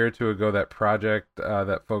remember a year or two ago that project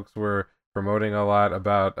that folks were promoting a lot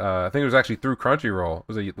about. I think it was actually through Crunchyroll.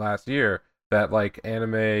 It was last year, that like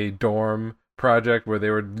anime dorm project where they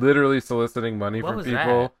were literally soliciting money from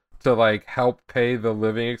people to like help pay the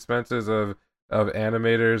living expenses of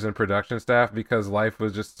animators and production staff because life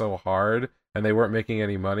was just so hard and they weren't making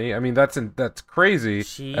any money. I mean, that's crazy.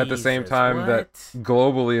 Jesus, at the same time that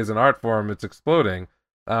globally as an art form, it's exploding.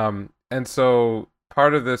 And so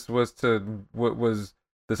part of this was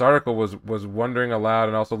this article was wondering aloud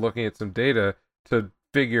and also looking at some data to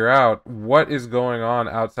figure out what is going on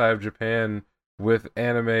outside of Japan with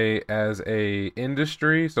anime as a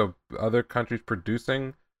industry. So other countries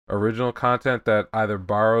producing original content that either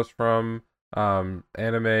borrows from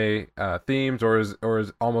anime themes or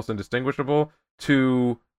is almost indistinguishable,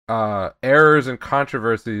 to errors and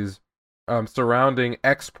controversies surrounding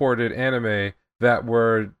exported anime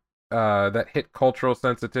that hit cultural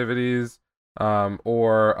sensitivities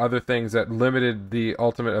or other things that limited the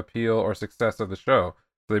ultimate appeal or success of the show.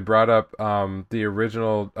 So they brought up the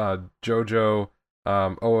original JoJo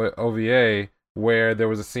OVA, where there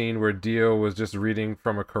was a scene where Dio was just reading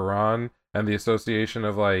from a Quran, and the association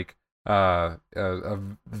of like a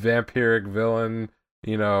vampiric villain,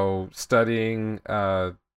 studying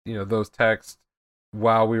those texts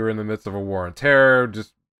while we were in the midst of a war on terror,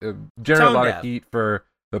 just generated a lot of heat for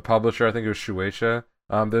the publisher. I think it was Shueisha.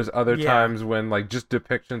 There's other times when like just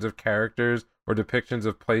depictions of characters or depictions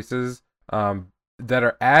of places that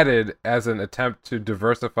are added as an attempt to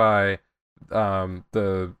diversify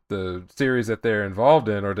the series that they're involved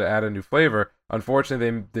in, or to add a new flavor.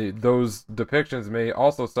 Unfortunately, those depictions may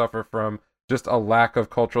also suffer from just a lack of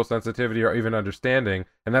cultural sensitivity or even understanding,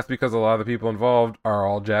 and that's because a lot of the people involved are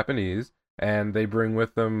all Japanese, and they bring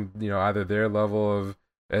with them, either their level of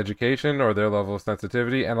education or their level of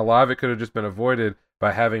sensitivity, and a lot of it could have just been avoided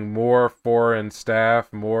by having more foreign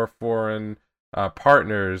staff, more foreign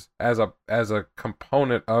partners as a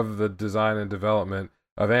component of the design and development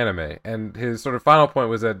of anime. And his sort of final point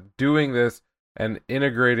was that doing this and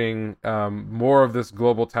integrating more of this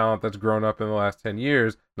global talent that's grown up in the last 10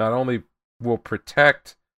 years not only will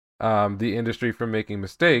protect the industry from making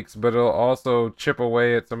mistakes, but it'll also chip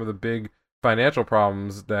away at some of the big financial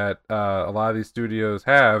problems that a lot of these studios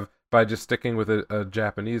have by just sticking with a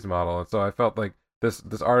Japanese model. And so I felt like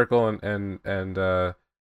this article and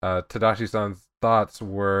Tadashi-san's thoughts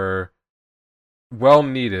were well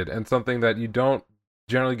needed, and something that you don't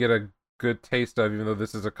generally get a good taste of, even though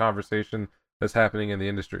this is a conversation that's happening in the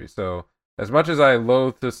industry. So as much as I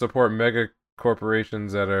loathe to support mega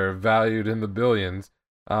corporations that are valued in the billions,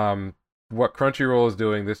 what Crunchyroll is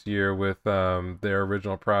doing this year with their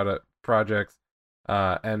original projects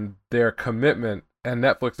and their commitment, and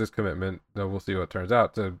Netflix's commitment, though we'll see what turns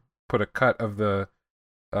out, to put a cut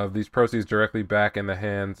of these proceeds directly back in the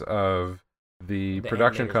hands of the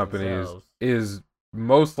production companies is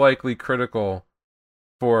most likely critical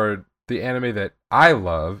for the anime that I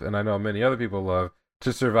love, and I know many other people love,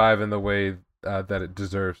 to survive in the way that it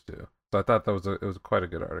deserves to. So I thought it was quite a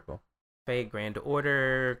good article. Fate Grand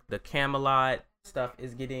Order, the Camelot stuff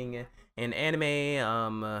is getting in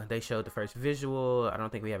anime. They showed the first visual. I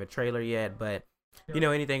don't think we have a trailer yet, but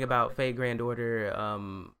anything about Fate Grand Order,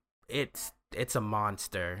 it's a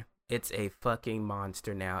monster. It's a fucking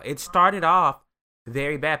monster now. It started off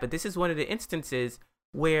very bad, but this is one of the instances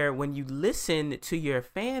where when you listen to your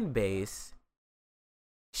fan base,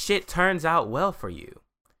 shit turns out well for you.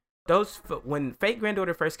 When Fate Grand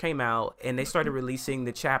Order first came out and they started releasing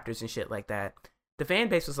the chapters and shit like that, the fan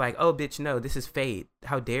base was like, "Oh, bitch, no, this is Fate.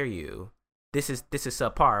 How dare you? This is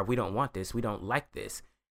subpar. We don't want this. We don't like this."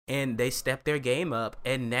 And they stepped their game up,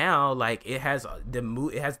 and now like it has the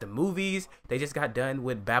movies. They just got done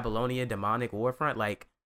with Babylonia Demonic Warfront. Like,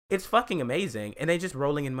 it's fucking amazing, and they just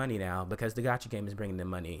rolling in money now because the gacha game is bringing them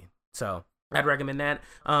money. So I'd recommend that.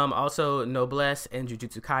 Also, Noblesse and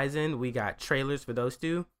Jujutsu Kaisen. We got trailers for those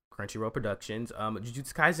two. Crunchyroll Productions.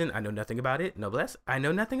 Jujutsu Kaisen, I know nothing about it. Noblesse, I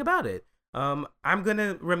know nothing about it. I'm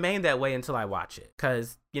gonna remain that way until I watch it,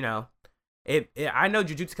 cause I know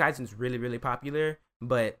Jujutsu Kaisen is really, really popular,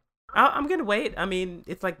 but I'm gonna wait. I mean,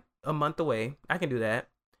 it's like a month away. I can do that.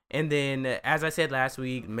 And then, as I said last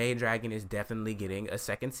week, Maid Dragon is definitely getting a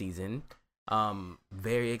second season.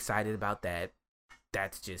 Very excited about that.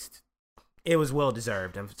 It was well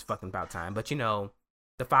deserved. It's fucking about time. But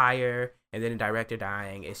the fire and then the director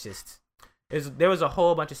dying, there was a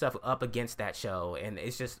whole bunch of stuff up against that show, and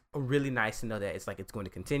it's just really nice to know that it's going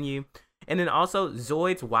to continue. And then also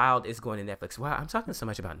Zoids Wild is going to Netflix. Wow, I'm talking so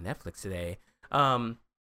much about Netflix today.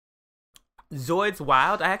 Zoids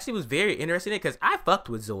Wild, I actually was very interested in it because I fucked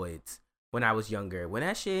with Zoids when I was younger. When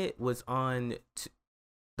that shit was on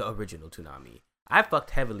the original Toonami, I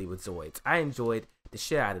fucked heavily with Zoids. I enjoyed the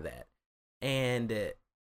shit out of that. And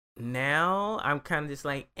now I'm kind of just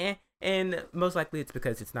like, eh. And most likely it's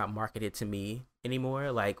because it's not marketed to me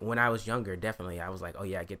anymore. Like, when I was younger, definitely I was like, oh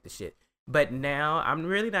yeah, I get the shit. But now I'm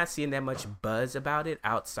really not seeing that much buzz about it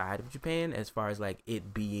outside of Japan, as far as like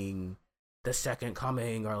it being the second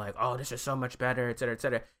coming, or like, oh, this is so much better, etc.,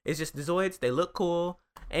 etc. It's just the Zoids, they look cool,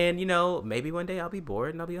 and maybe one day I'll be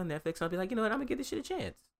bored and I'll be on Netflix and I'll be like, you know what, I'm gonna give this shit a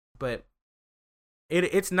chance. But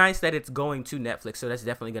it's nice that it's going to Netflix, so that's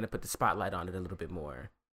definitely gonna put the spotlight on it a little bit more.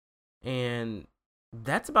 And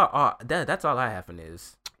that's about all. That's all I have for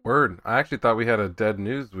news. Word. I actually thought we had a dead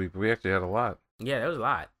news week. We actually had a lot. Yeah, there was a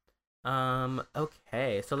lot.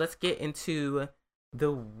 Okay, so let's get into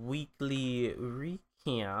the weekly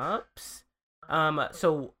recaps.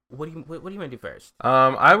 So what do you want to do first?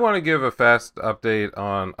 I want to give a fast update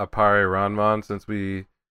on Appare Ranman, since we,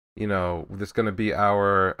 this is gonna be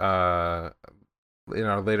our in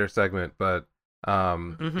our later segment, but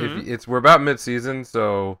we're about mid-season,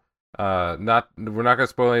 so we're not gonna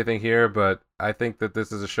spoil anything here, but I think that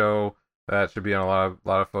this is a show that should be on a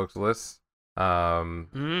lot of folks' lists.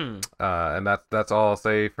 And that's all I'll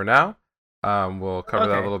say for now. We'll cover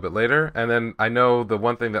that a little bit later, and then I know the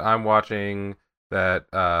one thing that I'm watching that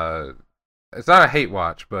it's not a hate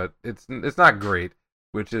watch, but it's not great,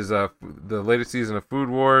 which is the latest season of Food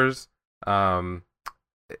Wars. I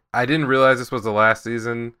didn't realize this was the last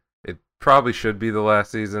season. It probably should be the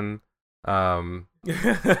last season. It's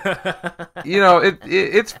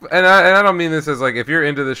and I don't mean this as like, if you're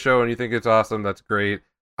into the show and you think it's awesome, that's great.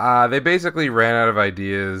 They basically ran out of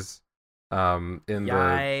ideas in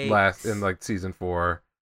season 4,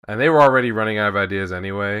 and they were already running out of ideas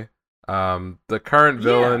anyway. The current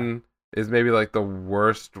villain is maybe like the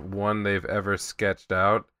worst one they've ever sketched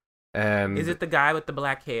out. And is it the guy with the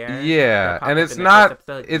black hair? Yeah, and it's not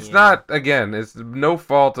again, it's no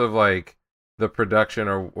fault of like the production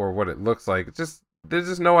or what it looks like. It's just, there's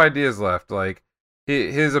just no ideas left. Like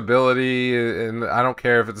his ability, and I don't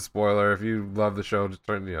care if it's a spoiler. If you love the show, just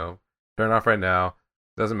turn off right now.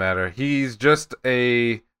 Doesn't matter. He's just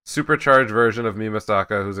a supercharged version of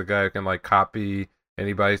Mimasaka, who's a guy who can like copy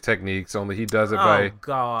anybody's techniques. Only he does it by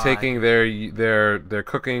taking their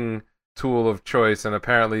cooking tool of choice, and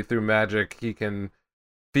apparently through magic he can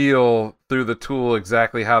feel through the tool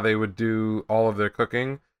exactly how they would do all of their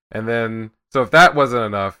cooking. And then, so if that wasn't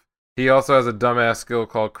enough, he also has a dumbass skill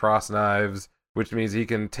called cross knives, which means he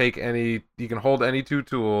can hold any two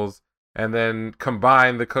tools and then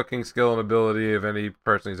combine the cooking skill and ability of any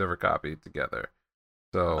person he's ever copied together.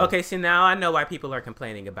 So okay, so now I know why people are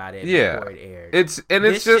complaining about it. Yeah, before it aired. It's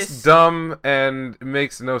just dumb and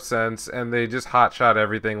makes no sense, and they just hotshot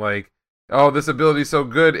everything like, oh, this ability's so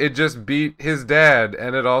good, it just beat his dad,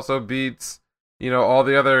 and it also beats, all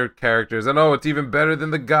the other characters, and oh, it's even better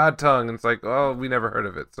than the God Tongue. And it's like, oh, we never heard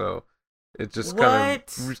of it, so it's just kind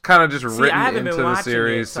of just written into the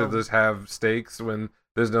series to just have stakes when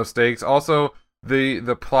there's no stakes. Also,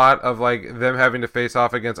 the plot of like them having to face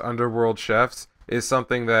off against underworld chefs is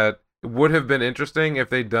something that would have been interesting if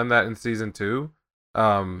they'd done that in season 2.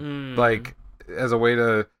 Like as a way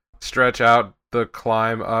to stretch out the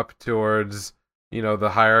climb up towards, the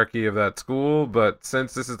hierarchy of that school. But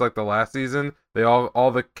since this is like the last season, they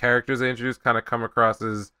all the characters they introduce kind of come across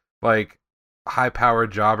as like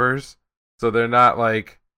high-powered jobbers. So they're not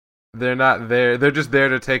there. They're just there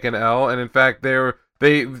to take an L. And in fact,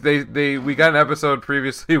 we got an episode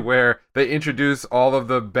previously where they introduce all of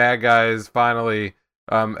the bad guys finally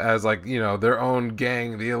as like, their own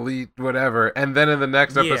gang, the elite, whatever. And then in the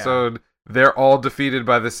next episode, they're all defeated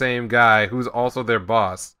by the same guy who's also their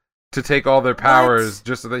boss to take all their powers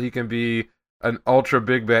just so that he can be an ultra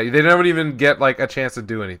big bad. They don't even get like a chance to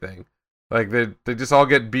do anything. Like they just all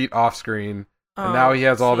get beat off screen. And now he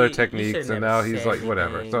has all their techniques, and now he's like,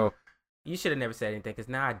 whatever. So you should have never said anything, because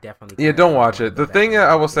now I definitely... Yeah, don't watch it. The thing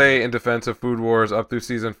I will say in defense of Food Wars up through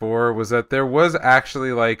season 4 was that there was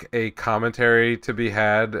actually like a commentary to be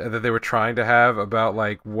had that they were trying to have about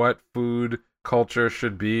like what food culture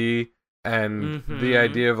should be, and the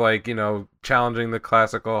idea of like, challenging the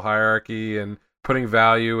classical hierarchy and putting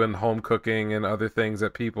value in home cooking and other things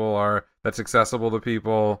that's accessible to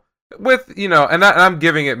people. With and I'm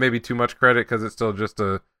giving it maybe too much credit because it's still just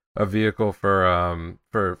a vehicle for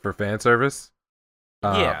fan service.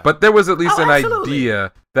 But there was at least an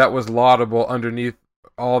idea that was laudable underneath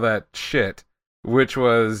all that shit, which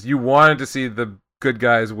was you wanted to see the good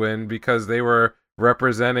guys win because they were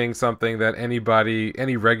representing something that any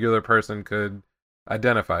regular person could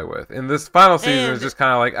identify with. In this final season, it's just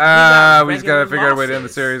kind of like we just gotta figure out a way to end the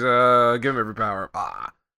series. Give them every power.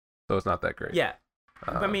 So it's not that great. Yeah.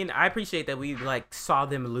 I mean, I appreciate that we like saw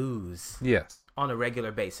them lose. Yes. On a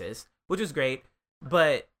regular basis, which was great.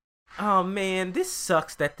 But oh man, this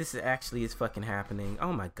sucks that this actually is fucking happening.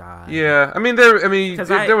 Oh my god. Yeah, I mean, there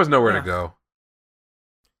was nowhere to go.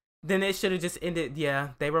 Then it should have just ended. Yeah,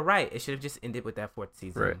 they were right. It should have just ended with that 4th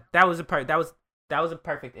season. Right. That was a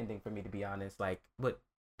perfect ending for me, to be honest. Like, with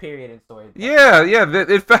period and story. Yeah.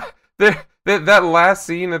 In fact, that last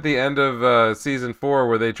scene at the end of season 4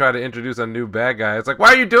 where they try to introduce a new bad guy, it's like, why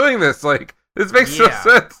are you doing this? Like, this makes no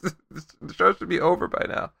sense. The show should be over by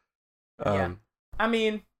now. Yeah, I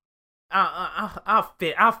mean,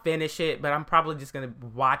 I'll finish it, but I'm probably just gonna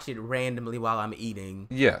watch it randomly while I'm eating.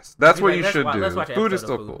 Yes, that's what you should do. Let's watch Food is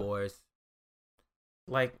still Food cool. Wars.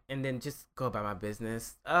 Like, and then just go about my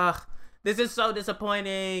business. Ugh. This is so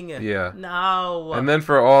disappointing. Yeah. No. And then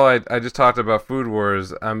for all I just talked about Food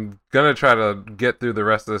Wars, I'm going to try to get through the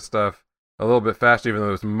rest of this stuff a little bit faster, even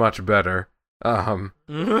though it's much better.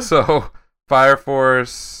 So, Fire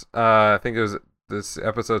Force, I think it was this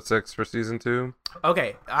episode 6 for season 2.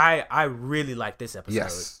 Okay. I really like this episode.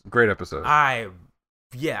 Yes. Great episode. I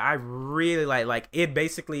really like it.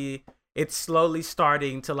 Basically, it's slowly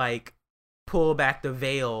starting to like pull back the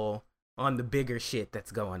veil on the bigger shit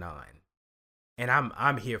that's going on. And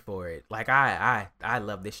I'm here for it. Like I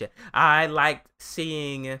love this shit. I liked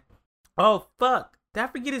seeing. Oh fuck! Did I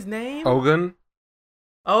forget his name? Ogun.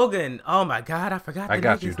 Oh my god! I forgot. I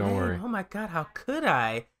got you. Don't worry. Oh my god! How could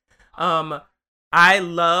I? I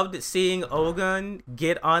loved seeing Ogun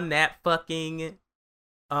get on that fucking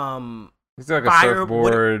He's like a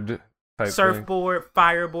surfboard.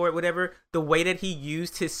 Fireboard, whatever. The way that he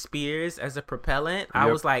used his spears as a propellant, I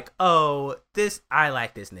was like, oh, I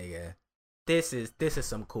like this nigga. This is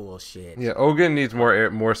some cool shit. Yeah, Ogun needs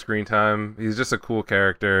more screen time. He's just a cool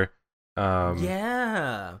character.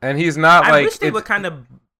 Yeah. And he's not like... I wish they would kind of...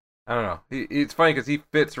 I don't know. It's funny because he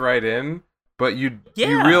fits right in, but you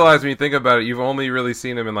realize when you think about it, you've only really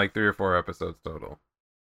seen him in like 3 or 4 episodes total.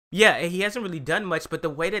 Yeah, he hasn't really done much, but the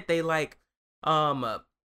way that they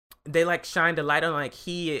shined a light on like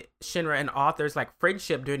Shinra and Arthur's like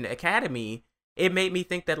friendship during the academy, it made me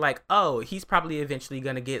think that like, oh, he's probably eventually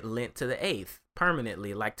gonna get lent to the 8th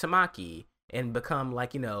permanently, like Tamaki, and become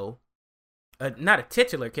like, not a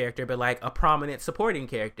titular character, but like a prominent supporting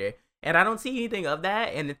character. And I don't see anything of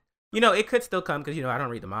that. And it could still come because I don't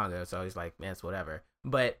read the manga, so it's like, man, it's whatever.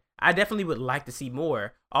 But I definitely would like to see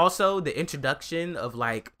more. Also, the introduction of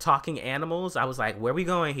like talking animals, I was like, where are we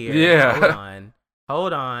going here? Yeah.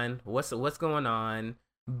 Hold on. What's going on?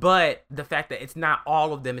 But the fact that it's not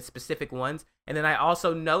all of them, it's specific ones. And then I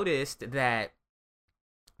also noticed that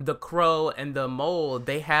the crow and the mole,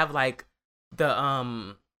 they have like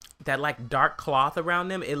the that like dark cloth around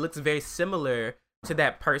them. It looks very similar to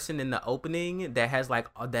that person in the opening that has like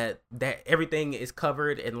that everything is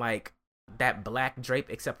covered in like that black drape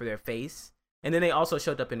except for their face. And then they also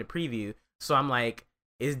showed up in the preview. So I'm like,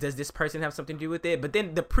 does this person have something to do with it? But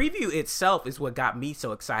then the preview itself is what got me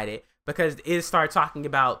so excited, because it started talking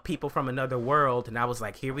about people from another world, and I was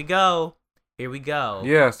like, here we go. Here we go.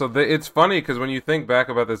 Yeah, so it's funny because when you think back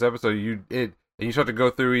about this episode, and you start to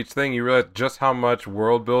go through each thing, you realize just how much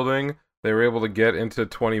world building they were able to get into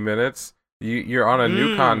 20 minutes. You're on a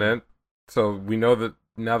new continent, so we know that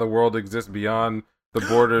now the world exists beyond the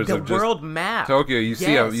borders of just world map. Tokyo. You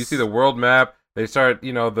see the world map. They start,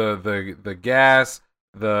 the gas,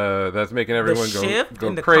 that's making everyone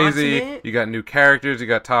go crazy. Continent. You got new characters. You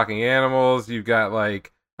got talking animals. You got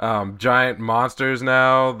like giant monsters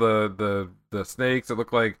now. The snakes that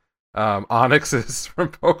look like onyxes from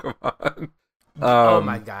Pokemon. Oh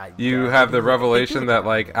my god! You have the revelation that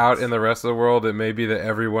like out in the rest of the world, it may be that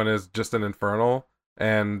everyone is just an infernal.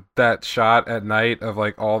 And that shot at night of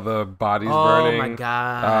like all the bodies burning. Oh my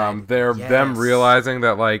god! Them realizing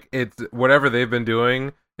that like it's whatever they've been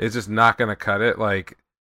doing is just not gonna cut it. Like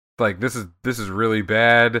this is really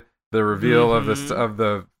bad. The reveal of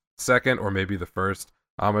the second or maybe the first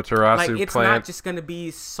Amaterasu it's plant. not just gonna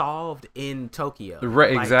be solved in Tokyo.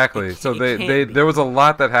 Right, exactly. So there was a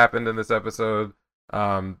lot that happened in this episode.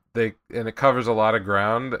 It covers a lot of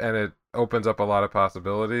ground and it opens up a lot of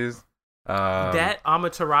possibilities. That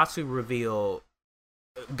Amaterasu reveal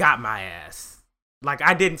got my ass. Like,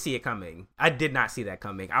 I didn't see it coming. I did not see that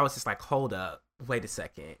coming. I was just like, hold up, wait a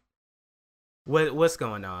second, what's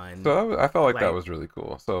going on? So I felt like that was really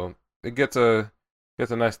cool. So it gets a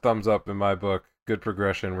nice thumbs up in my book. Good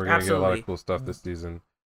progression. We're gonna get a lot of cool stuff this season.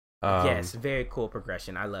 Yes, very cool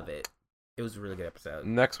progression. I love it. It was a really good episode.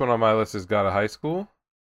 Next one on my list is God of High School.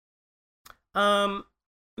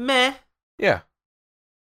 Meh. Yeah.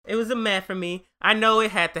 It was a meh for me. I know it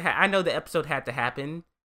had to. I know the episode had to happen.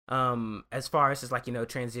 As far as just like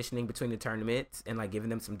transitioning between the tournaments and like giving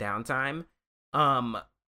them some downtime.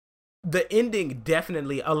 The ending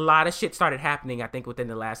definitely a lot of shit started happening. I think within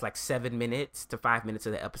the last like 7 minutes to 5 minutes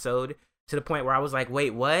of the episode, to the point where I was like,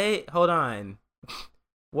 wait, what? Hold on,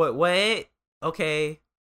 what? Okay,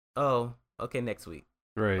 oh, okay, next week.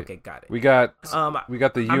 Right. Okay, got it. We got the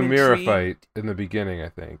Ymira fight in the beginning. I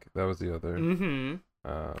think that was the other. Mm-hmm.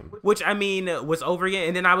 Which I mean was over yet,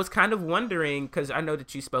 and then I was kind of wondering because I know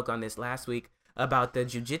that you spoke on this last week about the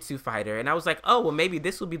jiu-jitsu fighter, and I was like, oh well, maybe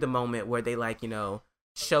this will be the moment where they like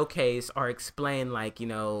showcase or explain like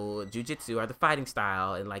jiu-jitsu or the fighting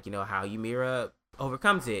style and like how Ymira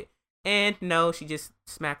overcomes it. And no, she just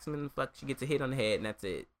smacks him in the fuck. She gets a hit on the head, and that's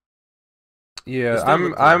it. Yeah,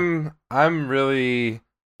 I'm really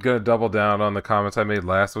gonna double down on the comments I made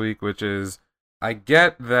last week, which is I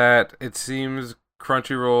get that it seems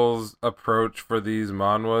Crunchyroll's approach for these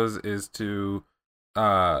manhwas is to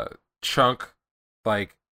chunk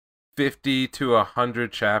like 50 to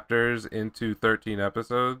 100 chapters into 13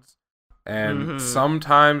 episodes, and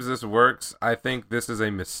sometimes this works. I think this is a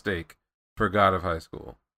mistake for God of High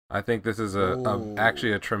School. I think this is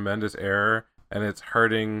actually a tremendous error, and it's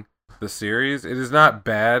hurting the series. It is not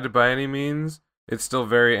bad by any means. It's still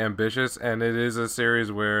very ambitious, and it is a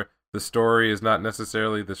series where the story is not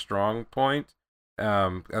necessarily the strong point,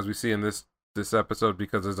 as we see in this episode,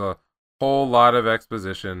 because there's a whole lot of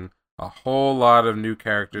exposition, a whole lot of new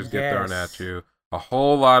characters get thrown at you, a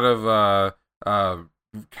whole lot of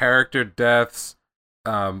character deaths.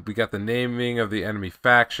 We got the naming of the enemy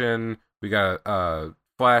faction. We got a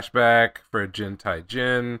flashback for Jin Tai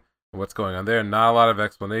Jin. What's going on there? Not a lot of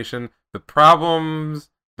explanation. The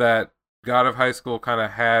problems that God of High School kind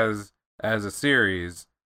of has as a series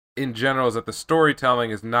in general is that the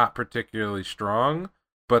storytelling is not particularly strong,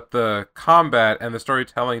 but the combat and the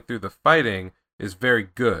storytelling through the fighting is very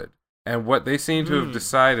good. And what they seem to have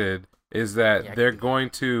decided is that they're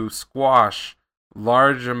going to squash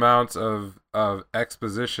large amounts of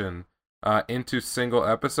exposition into single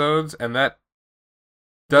episodes, and that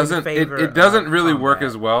doesn't really work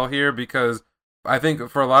as well here, because I think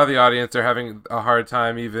for a lot of the audience, they're having a hard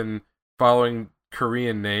time even following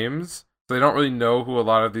Korean names. So they don't really know who a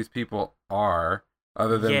lot of these people are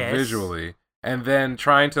other than visually. And then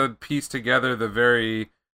trying to piece together the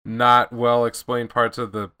very not well explained parts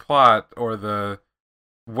of the plot or the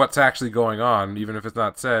what's actually going on, even if it's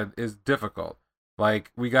not said, is difficult.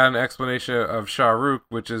 Like, we got an explanation of Shahrukh,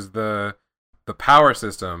 which is the power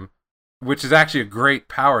system, which is actually a great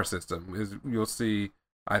power system, as you'll see.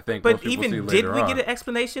 I think, but even did we get an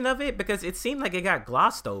explanation of it? Because it seemed like it got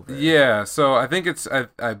glossed over. Yeah, so I think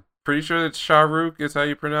I'm pretty sure it's Shahrukh is how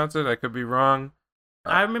you pronounce it. I could be wrong.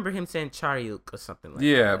 I remember him saying Charyuk or something like that.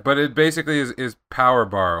 Yeah, but it basically is power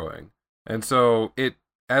borrowing, and so it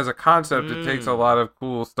as a concept, it takes a lot of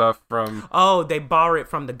cool stuff from. Oh, they borrow it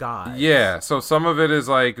from the gods. Yeah, so some of it is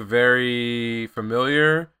like very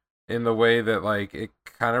familiar in the way that like it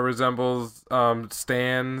kind of resembles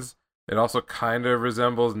Stan's. It also kind of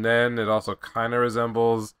resembles Nen. It also kind of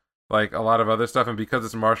resembles like a lot of other stuff, and because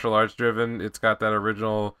it's martial arts driven, it's got that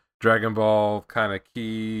original Dragon Ball kind of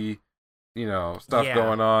key, stuff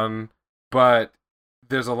going on. But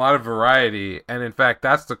there's a lot of variety, and in fact,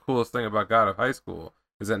 that's the coolest thing about God of High School,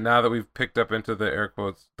 is that now that we've picked up into the air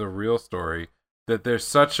quotes the real story, that there's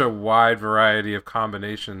such a wide variety of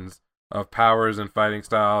combinations of powers and fighting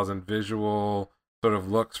styles and visual sort of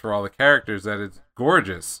looks for all the characters that it's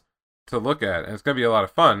gorgeous to look at, and it's going to be a lot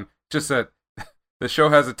of fun. Just that the show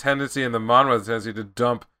has a tendency, and the manhwa has a tendency to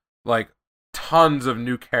dump like tons of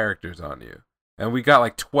new characters on you, and we got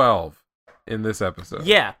like 12 in this episode.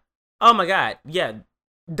 Yeah. Oh my god. Yeah.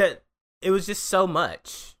 It was just so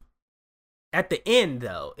much. At the end,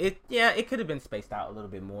 though, it could have been spaced out a little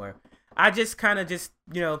bit more. I just kind of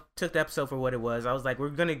took the episode for what it was. I was like,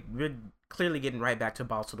 we're clearly getting right back to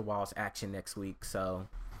balls to the walls action next week, so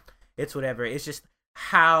it's whatever. It's just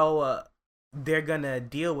how they're gonna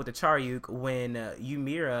deal with the Charyuk when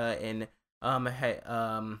Ymira and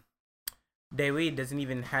Daewoo doesn't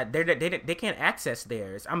even have they can't access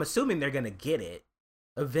theirs. I'm assuming they're gonna get it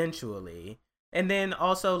eventually. And then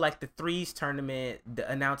also like the threes tournament,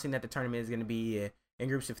 announcing that the tournament is gonna be in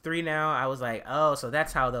groups of 3 now. I was like, oh, so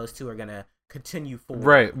that's how those two are gonna continue forward.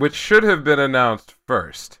 Right, which should have been announced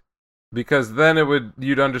first, because then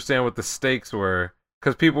you'd understand what the stakes were.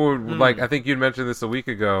 Because people would like, I think you'd mentioned this a week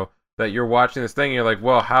ago, that you're watching this thing and you're like,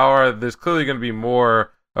 well, there's clearly going to be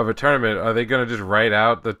more of a tournament. Are they going to just write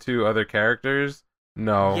out the 2 other characters?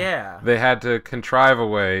 No. Yeah. They had to contrive a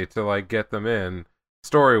way to like get them in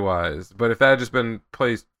story-wise. But if that had just been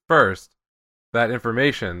placed first, that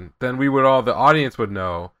information, then the audience would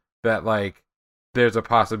know that like there's a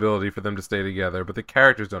possibility for them to stay together, but the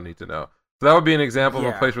characters don't need to know. So that would be an example of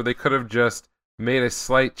a place where they could have just made a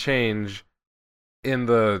slight change in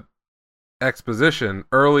the exposition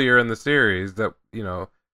earlier in the series that,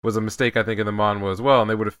 was a mistake, I think, in the manhwa as well, and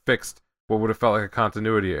they would have fixed what would have felt like a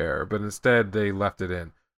continuity error, but instead they left it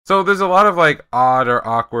in. So there's a lot of like odd or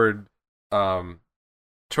awkward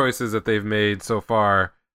choices that they've made so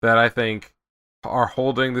far that I think are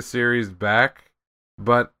holding the series back,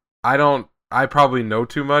 but I probably know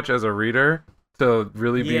too much as a reader to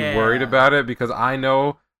really be worried about it, because I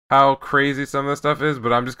know how crazy some of this stuff is,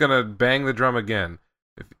 but I'm just going to bang the drum again.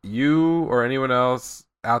 If you or anyone else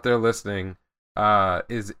out there listening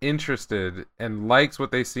is interested and likes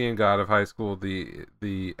what they see in God of High School,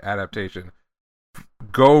 the adaptation,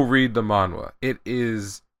 go read the manhwa. It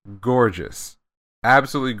is gorgeous.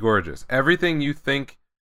 Absolutely gorgeous. Everything you think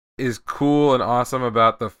is cool and awesome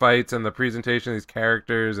about the fights and the presentation of these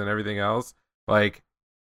characters and everything else, like,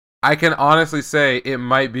 I can honestly say it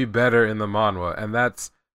might be better in the manhwa, and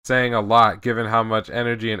that's saying a lot given how much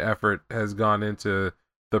energy and effort has gone into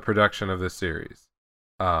the production of this series.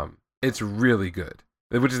 It's really good,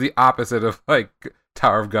 which is the opposite of like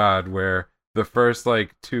Tower of God, where the first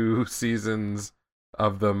like 2 seasons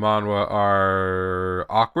of the manhwa are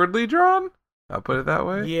awkwardly drawn. I'll put it that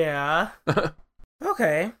way. Yeah.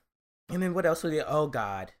 Okay. And then what else was it? Oh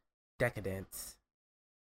God, Decadence.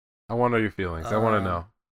 I want to know your feelings. I want to know.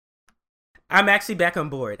 I'm actually back on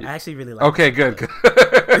board. I actually really like it. Okay, good.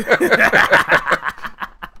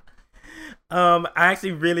 I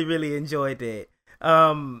actually really, really enjoyed it.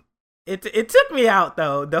 It took me out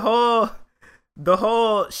though. The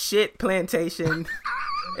whole shit plantation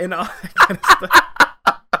and all that kind of stuff.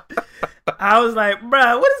 I was like,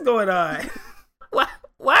 bruh, what is going on?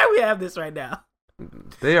 Why do we have this right now?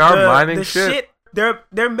 They are mining shit.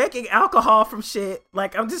 They're making alcohol from shit.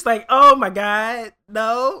 Like, I'm just like, oh my God,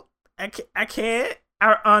 no. I can't.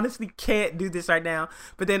 I honestly can't do this right now.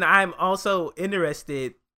 But then I'm also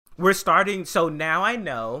interested. So now I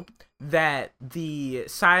know that the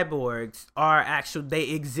cyborgs they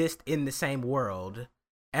exist in the same world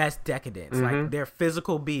as Decadence. Mm-hmm. Like, they're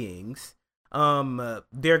physical beings.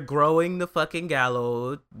 They're growing the fucking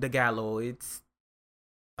galloids.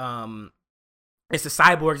 It's the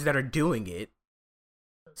cyborgs that are doing it.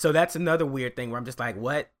 So that's another weird thing where I'm just like,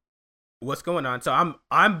 what's going on? So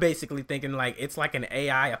I'm basically thinking like it's like an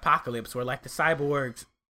AI apocalypse where like the cyborgs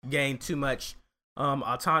gain too much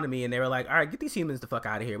autonomy, and they were like, all right, get these humans the fuck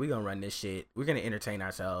out of here. We're gonna run this shit. We're gonna entertain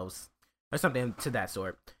ourselves, or something to that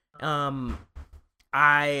sort.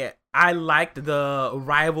 I liked the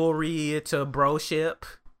rivalry to broship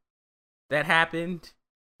that happened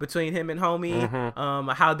between him and Homie. Mm-hmm.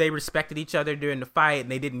 How they respected each other during the fight,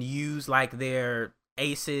 and they didn't use like their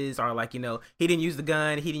aces, or like, he didn't use the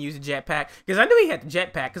gun, he didn't use the jetpack, because I knew he had the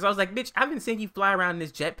jetpack, because I was like, bitch, I've been seeing you fly around in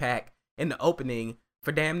this jetpack in the opening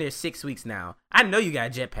for damn near 6 weeks now. I know you got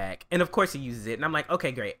a jetpack. And of course he uses it, and I'm like,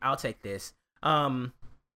 okay, great, I'll take this. And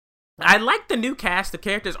I like the new cast of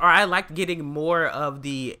characters, or I like getting more of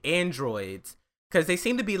the androids because they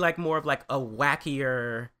seem to be like more of like a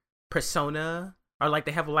wackier persona, or like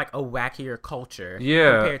they have like a wackier culture.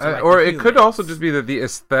 Yeah, to, like, or the it could humans. also just be that the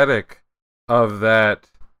aesthetic of that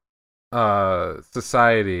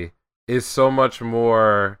society is so much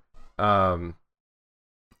more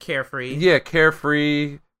carefree. yeah,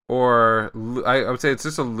 carefree, or I would say it's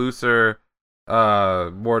just a looser,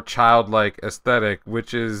 more childlike aesthetic,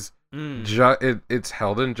 which is it's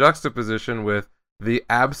held in juxtaposition with the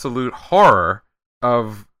absolute horror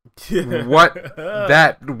of what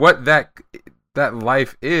that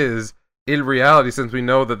life is in reality, since we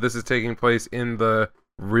know that this is taking place in the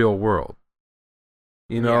real world.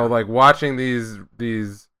 You know, like watching these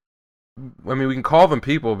I mean, we can call them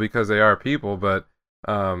people because they are people, but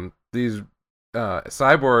these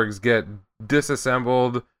cyborgs get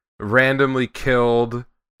disassembled, randomly killed,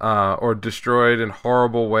 or destroyed in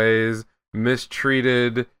horrible ways,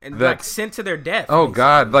 mistreated, and like sent to their death. Oh basically.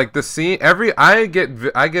 God, like the scene, I get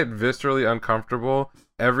viscerally uncomfortable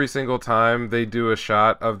every single time they do a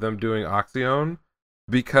shot of them doing Oxyon,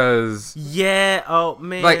 because oh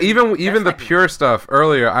man, like even the like pure stuff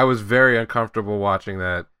earlier, I was very uncomfortable watching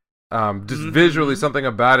that. Just visually, something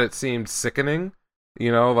about it seemed sickening. You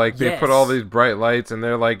know, like they put all these bright lights and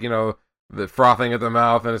they're like, you know, the frothing at the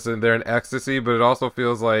mouth, and they're in ecstasy, but it also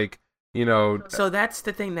feels like, you know. So that's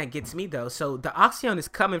the thing that gets me though. So the Oxyon is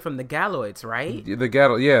coming from the Galloids, right? The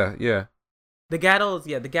Gatl, yeah. The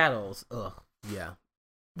Gatls. Ugh, yeah.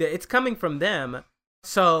 It's coming from them.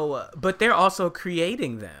 So, but they're also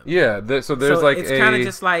creating them. Yeah. So there's like it's kind of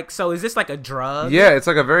just like, so is this like a drug? Yeah, it's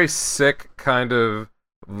like a very sick kind of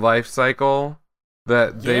life cycle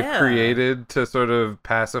that they've created to sort of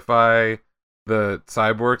pacify the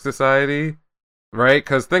cyborg society, right?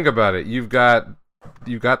 Because think about it, you've got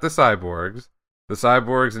the cyborgs. The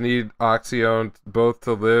cyborgs need Oxyon both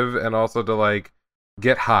to live and also to like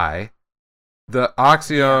get high. The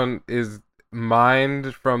Oxyon is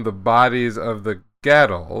mined from the bodies of the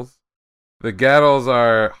Gatls. The Gatls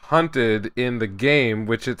are hunted in the game,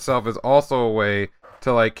 which itself is also a way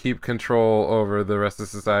to like keep control over the rest of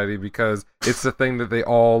society, because it's the thing that they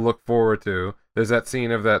all look forward to. There's that scene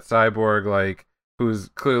of that cyborg like who's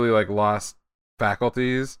clearly like lost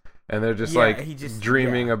faculties, and they're just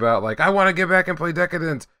dreaming about like, I want to get back and play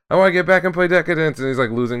Decadence. And he's like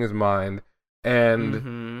losing his mind.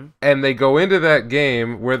 And and they go into that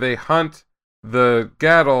game where they hunt the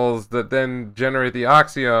Gatls that then generate the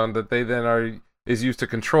Oxyon that they then is used to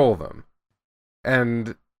control them.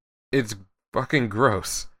 And it's fucking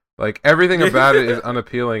gross. Like everything about it is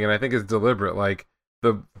unappealing, and I think it's deliberate. Like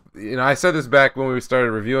I said this back when we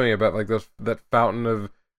started reviewing about like that fountain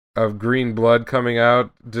of green blood coming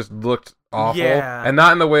out just looked awful, and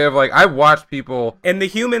not in the way of like, I watched people and the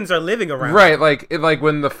humans are living around, right? Like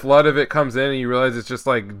when the flood of it comes in and you realize it's just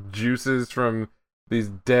like juices from these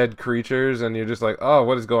dead creatures, and you're just like, oh,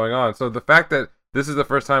 what is going on? So the fact that this is the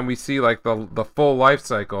first time we see like the full life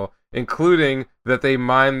cycle, including that they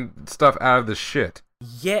mine stuff out of the shit.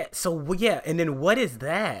 Yeah, so and then what is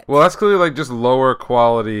that? Well, that's clearly like just lower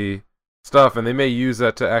quality stuff, and they may use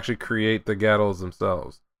that to actually create the Gatls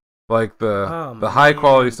themselves. Like the high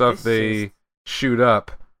quality stuff they shoot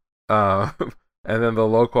up, and then the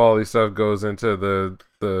low quality stuff goes into the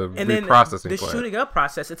reprocessing plant. The shooting up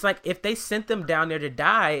process, it's like if they sent them down there to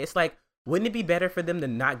die, it's like, wouldn't it be better for them to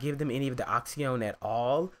not give them any of the Oxyon at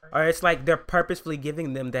all? Or it's like they're purposefully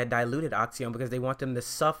giving them that diluted Oxyon because they want them to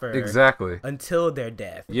suffer until their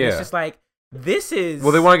death. Yeah. It's just like, this is...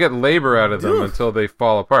 Well, they want to get labor out of them until they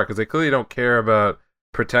fall apart, because they clearly don't care about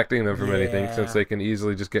protecting them from anything, since they can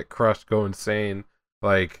easily just get crushed, go insane.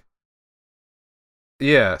 Like,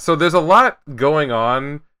 yeah. So there's a lot going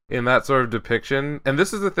on in that sort of depiction. And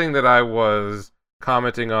this is the thing that I was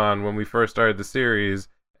commenting on when we first started the series,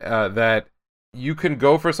 that you can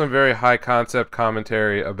go for some very high concept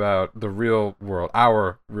commentary about the real world,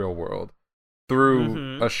 our real world,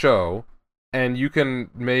 through a show, and you can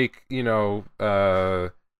make,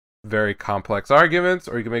 very complex arguments,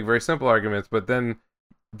 or you can make very simple arguments, but then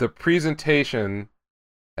the presentation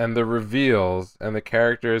and the reveals and the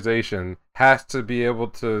characterization has to be able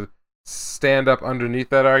to stand up underneath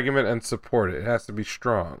that argument and support it. It has to be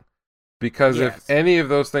strong. Because if any of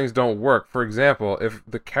those things don't work, for example, if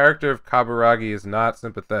the character of Kaburagi is not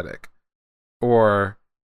sympathetic, or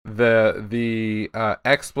the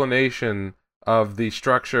explanation of the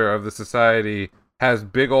structure of the society has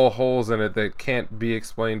big old holes in it that can't be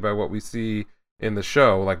explained by what we see in the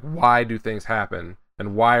show, like why do things happen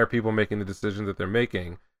and why are people making the decisions that they're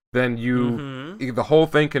making, then the whole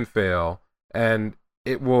thing can fail, and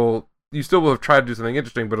it will you still will have tried to do something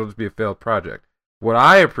interesting, but it'll just be a failed project. What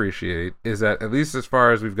I appreciate is that, at least as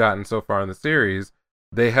far as we've gotten so far in the series,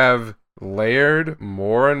 they have layered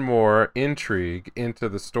more and more intrigue into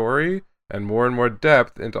the story and more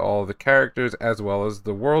depth into all of the characters as well as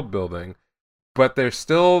the world building. But they're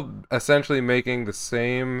still essentially making the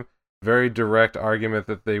same very direct argument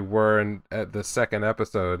that they were at the second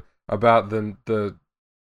episode about the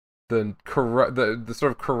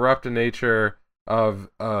sort of corrupt nature of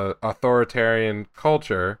authoritarian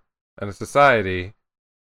culture and a society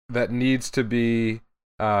that needs to be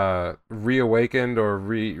reawakened or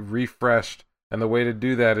refreshed, and the way to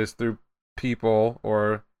do that is through people,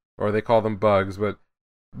 or they call them bugs, but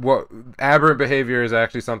what aberrant behavior is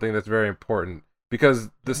actually something that's very important, because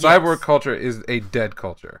the cyborg culture is a dead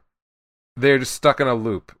culture. They're just stuck in a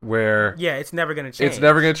loop where it's never going to change. It's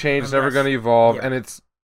never going to change. It's never going to evolve, and it's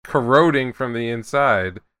corroding from the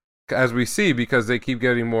inside, as we see, because they keep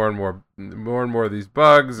getting more and more of these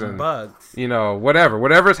bugs and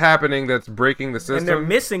whatever's happening that's breaking the system. And they're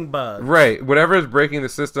missing bugs. Right. Whatever is breaking the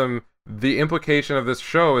system, the implication of this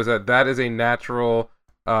show is that is a natural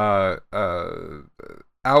outcome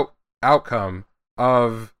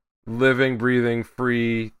of living, breathing,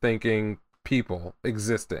 free thinking people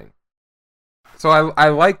existing. So I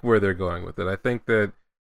like where they're going with it. I think that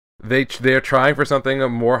they're trying for something a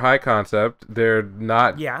more high concept. They're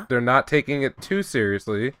not taking it too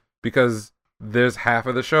seriously, because there's half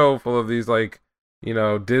of the show full of these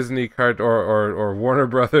Disney or Warner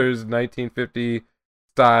Brothers 1950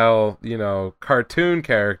 style cartoon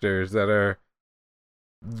characters that are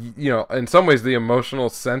in some ways the emotional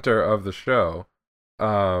center of the show.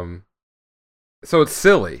 So it's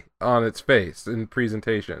silly on its face in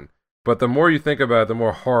presentation, but the more you think about it, the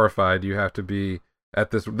more horrified you have to be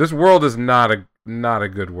at this. This world is not a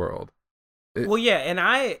good world. And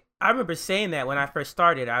I remember saying that when I first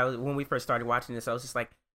started. When we first started watching this, I was just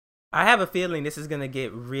like, I have a feeling this is gonna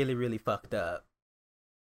get really, really fucked up,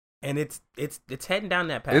 and it's heading down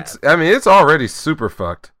that path. It's already super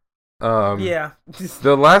fucked.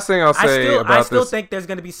 The last thing I'll say I still think there's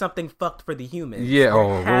gonna be something fucked for the humans. Yeah,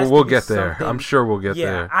 we'll get there. I'm sure we'll get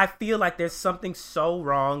there. I feel like there's something so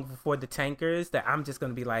wrong for the tankers that I'm just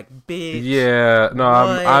gonna be like, bitch. Yeah,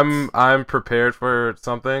 no, I'm prepared for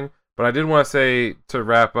something. But I did want to say, to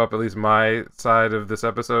wrap up at least my side of this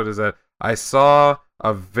episode, is that I saw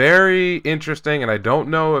a very interesting, and I don't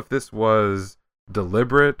know if this was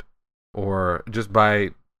deliberate or just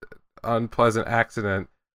by unpleasant accident,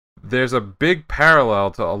 there's a big parallel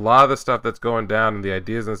to a lot of the stuff that's going down in the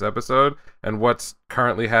ideas in this episode and what's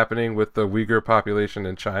currently happening with the Uyghur population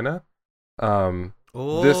in China.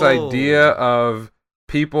 This idea of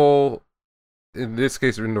people, in this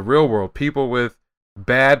case in the real world, people with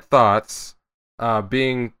bad thoughts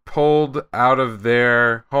being pulled out of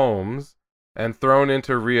their homes and thrown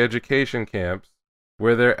into re-education camps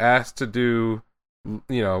where they're asked to do,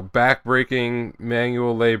 backbreaking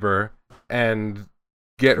manual labor and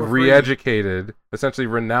get re-educated, essentially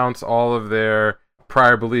renounce all of their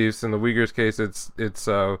prior beliefs. In the Uyghurs' case, it's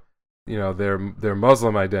their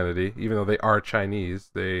Muslim identity, even though they are Chinese.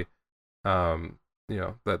 They,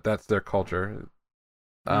 that's their culture.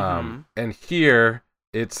 And here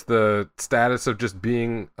it's the status of just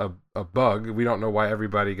being a bug. We don't know why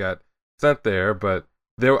everybody got sent there, but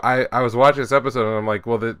I was watching this episode and I'm like,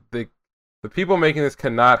 well, the people making this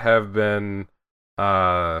cannot have been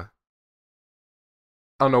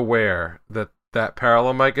unaware that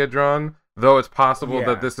parallel might get drawn, though it's possible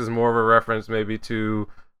that this is more of a reference maybe to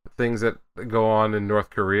things that go on in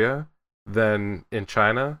North Korea than in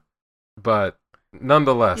China. But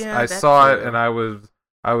nonetheless, I saw it and I was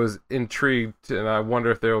intrigued, and I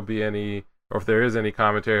wonder if there will be any, or if there is any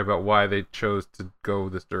commentary about why they chose to go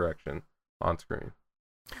this direction on screen.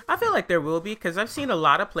 I feel like there will be, because I've seen a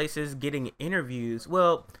lot of places getting interviews.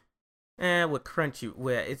 Well, with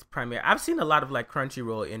it's Premiere. I've seen a lot of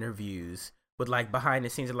Crunchyroll interviews with behind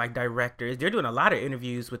the scenes of directors. They're doing a lot of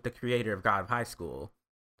interviews with the creator of God of High School.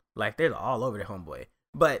 They're all over the homeboy.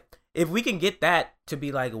 But if we can get that to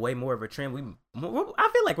be way more of a trend, I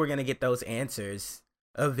feel like we're gonna get those answers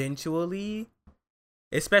eventually,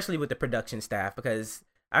 especially with the production staff, because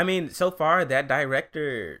so far that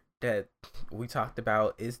director that we talked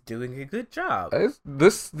about is doing a good job.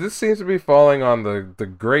 This seems to be falling on the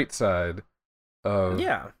great side of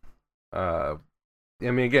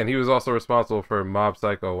again, he was also responsible for Mob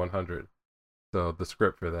Psycho 100, so the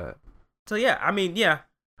script for that. So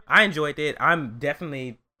I enjoyed it. I'm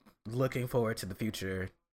definitely looking forward to the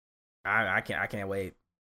future. I can't wait.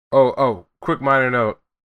 Oh, quick minor note.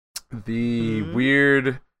 The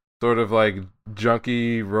weird sort of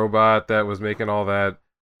junky robot that was making all that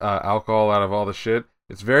alcohol out of all the shit.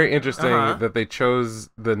 It's very interesting Uh-huh. that they chose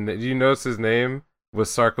you notice his name was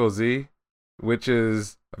Sarkozy, which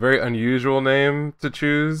is a very unusual name to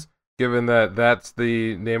choose, given that that's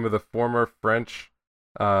the name of the former French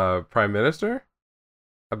prime minister,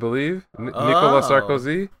 I believe, Nicolas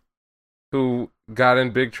Sarkozy, who got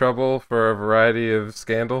in big trouble for a variety of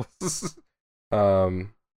scandals. So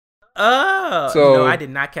no, I did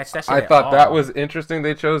not catch that shit. I thought that was interesting.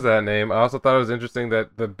 They chose that name. I also thought it was interesting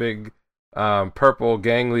that the big purple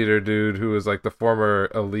gang leader dude, who was like the former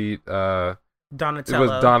elite, Donatello. it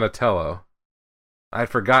was Donatello. I'd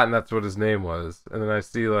forgotten that's what his name was, and then I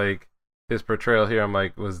see like his portrayal here. I'm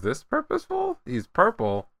like, was this purposeful? He's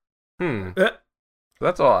purple.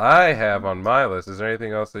 That's all I have on my list. Is there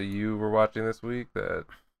anything else that you were watching this week that?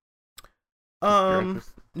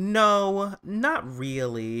 No, not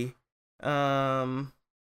really. Yeah,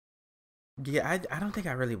 I don't think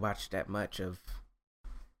I really watched that much of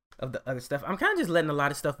the other stuff. I'm kind of just letting a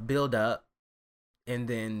lot of stuff build up, and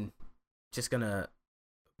then just gonna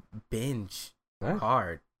binge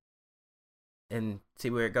hard and see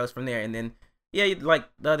where it goes from there. And then yeah, like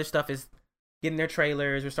the other stuff is getting their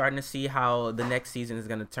trailers. We're starting to see how the next season is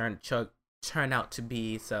gonna turn out to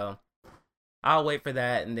be. So I'll wait for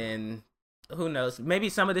that, and then who knows? Maybe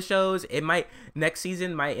some of the shows, next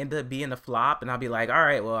season might end up being a flop, and I'll be like, all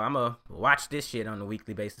right, well, I'm gonna watch this shit on a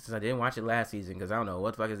weekly basis. I didn't watch it last season because I don't know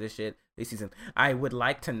what the fuck is this shit this season. I would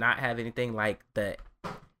like to not have anything like the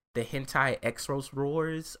hentai Exros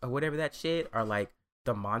Roars or whatever that shit, or like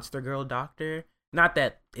the Monster Girl Doctor. Not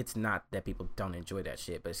that it's not that people don't enjoy that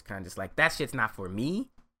shit, but it's kind of just like that shit's not for me.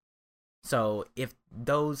 So if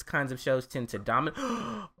those kinds of shows tend to dominate,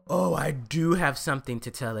 oh, I do have something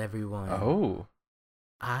to tell everyone. Oh,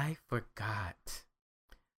 I forgot.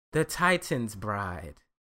 The Titan's Bride.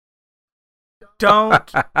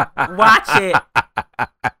 Don't watch it.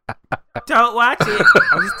 Don't watch it.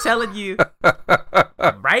 I'm just telling you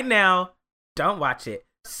right now. Don't watch it.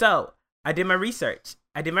 So I did my research,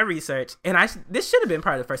 and this should have been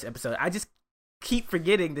part of the first episode. I just keep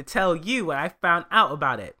forgetting to tell you what I found out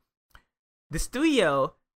about it. The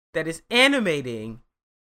studio that is animating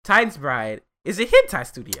Titan's Bride is a hentai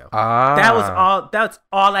studio. That's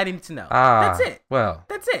all I needed to know. That's it. Well,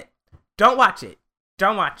 that's it. Don't watch it.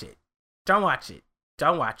 Don't watch it. Don't watch it.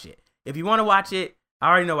 Don't watch it. If you want to watch it, I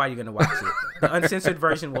already know why you're gonna watch it. The uncensored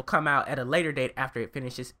version will come out at a later date after it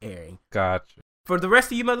finishes airing. Gotcha. For the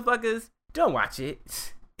rest of you motherfuckers, don't watch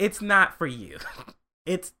it. It's not for you.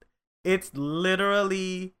 It's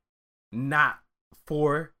literally not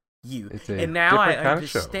for you. And now I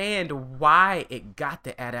understand why it got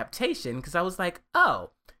the adaptation, because I was like,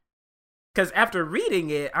 oh. Because after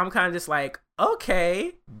reading it, I'm kind of just like,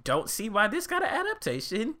 okay, don't see why this got an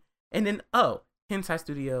adaptation. And then, oh, Hentai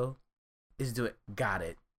Studio is doing, got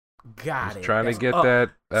it. Trying to get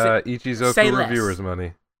that Ichizoku reviewers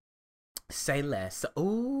money. Say less.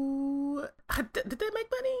 Ooh, did they make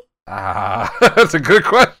money? That's a good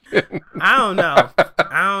question. I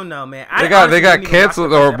don't know, man. They got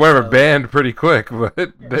canceled or whatever, banned pretty quick,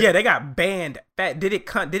 but yeah, they got banned. Did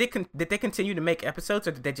they continue to make episodes,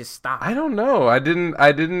 or did they just stop? I don't know. I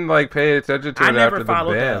didn't like pay attention to it after the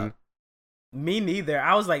ban. Me neither.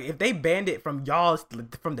 I was like, if they banned it from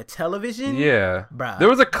the television, yeah, bruh, there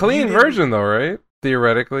was a clean version though, right?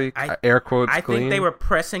 Theoretically, air quotes. I clean. think they were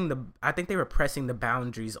pressing the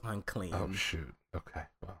boundaries on clean. Oh shoot. Okay.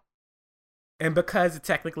 Well. And because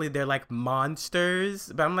technically they're like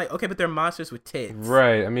monsters, but I'm like, okay, but they're monsters with tits.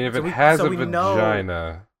 Right. I mean, if it has a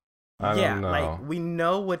vagina, I don't know. Like we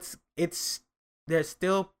know there's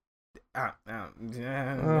still, I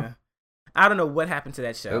don't know what happened to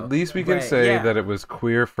that show. At least we can say that it was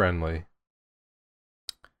queer friendly.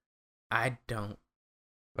 I don't.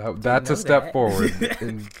 That's a step forward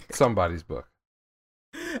in somebody's book.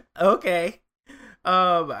 Okay.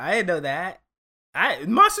 I didn't know that.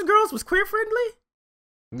 Monster Girls was queer friendly?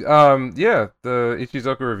 Yeah, the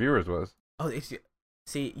Ichizoku reviewers was. Oh,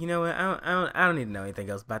 see, you know what? I don't need to know anything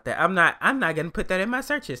else about that. I'm not gonna put that in my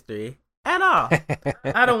search history at all.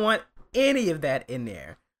 I don't want any of that in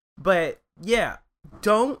there. But yeah,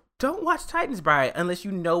 don't watch Titan's Bride unless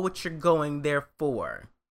you know what you're going there for.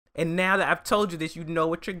 And now that I've told you this, you know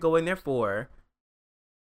what you're going there for,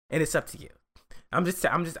 and it's up to you. I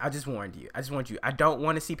just warned you. I don't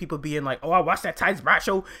want to see people being like, oh, I watched that Titan's Bride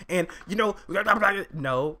show, and you know,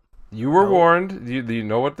 no. You were warned. Do you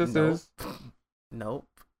know what this is? Nope.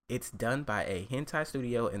 It's done by a hentai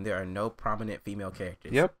studio, and there are no prominent female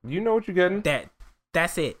characters. Yep. You know what you're getting.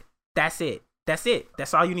 That's it.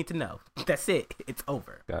 That's all you need to know. That's it. It's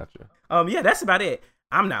over. Gotcha. Yeah, that's about it.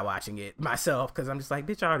 I'm not watching it myself because I'm just like,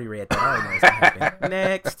 bitch, I already read that. I already know what's gonna happen.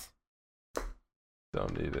 Next.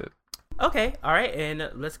 Don't need it. Okay, all right,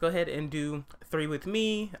 and let's go ahead and do 3 with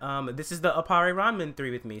me. This is the Appare Ranman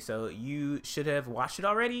 3 with me, so you should have watched it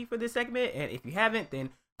already for this segment, and if you haven't,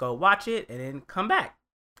 then go watch it and then come back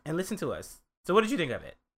and listen to us. So what did you think of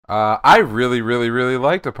it? I really, really, really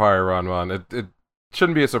liked Appare Ranman. It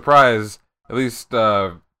shouldn't be a surprise, at least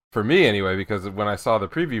for me anyway, because when I saw the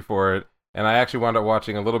preview for it, and I actually wound up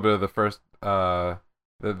watching a little bit of the first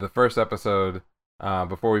the first episode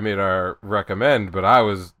before we made our recommend, but I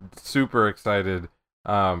was super excited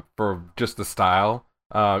for just the style.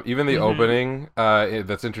 Even the opening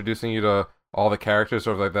that's introducing you to all the characters,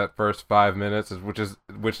 sort of like that first 5 minutes,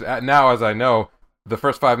 which now, as I know, the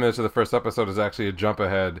first 5 minutes of the first episode is actually a jump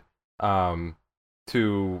ahead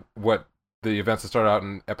to what the events that start out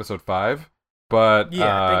in episode 5. But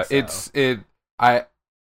I think so.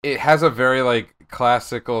 It has a very like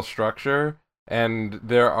classical structure, and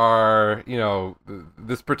there are, you know,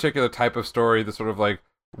 this particular type of story, the sort of like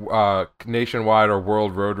nationwide or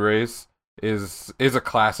world road race is a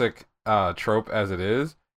classic trope as it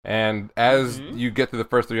is. And as you get through the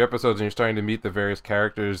first 3 episodes and you're starting to meet the various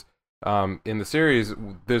characters in the series,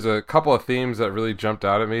 there's a couple of themes that really jumped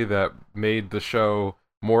out at me that made the show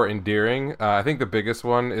more endearing. I think the biggest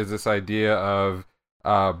one is this idea of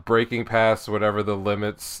breaking past whatever the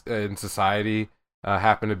limits in society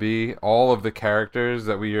happen to be. All of the characters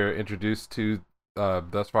that we are introduced to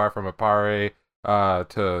thus far, from Appare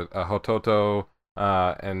to Hototo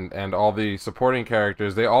and all the supporting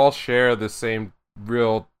characters, they all share the same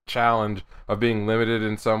real challenge of being limited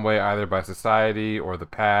in some way, either by society or the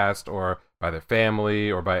past or by their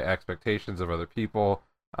family or by expectations of other people.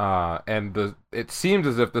 And it seems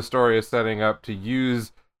as if the story is setting up to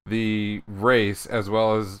use the race as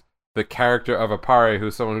well as the character of Appare,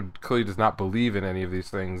 who's someone who clearly does not believe in any of these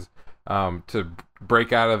things, to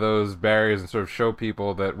break out of those barriers and sort of show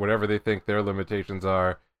people that whatever they think their limitations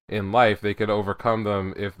are in life, they can overcome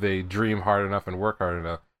them if they dream hard enough and work hard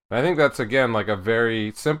enough. And I think that's, again, like a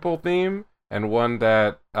very simple theme and one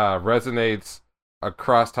that resonates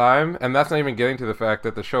across time. And that's not even getting to the fact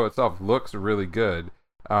that the show itself looks really good.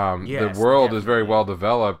 Yes, the world definitely is very well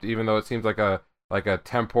developed, even though it seems like a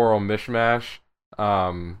temporal mishmash.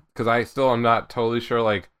 Because I still am not totally sure,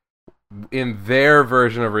 like, in their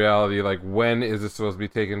version of reality, like, when is this supposed to be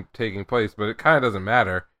taking place? But it kind of doesn't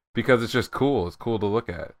matter because it's just cool. It's cool to look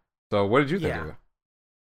at. So, what did you think of it?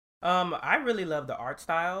 I really love the art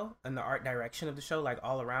style and the art direction of the show, like,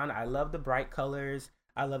 all around. I love the bright colors.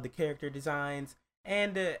 I love the character designs.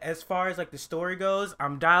 And as far as like the story goes,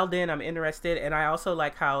 I'm dialed in, I'm interested, and I also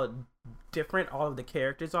like how different all of the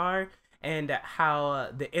characters are and how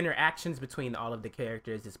the interactions between all of the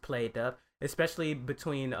characters is played up, especially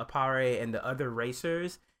between Appare and the other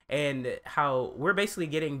racers, and how we're basically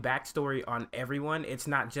getting backstory on everyone. It's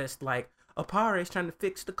not just like Appare is trying to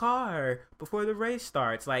fix the car before the race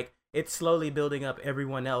starts. Like, it's slowly building up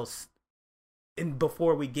everyone else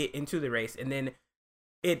before we get into the race, and then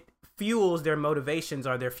it fuels their motivations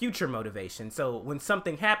or their future motivations. So when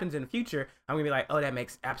something happens in the future, I'm gonna be like, oh, that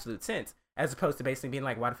makes absolute sense, as opposed to basically being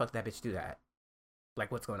like, why the fuck did that bitch do that?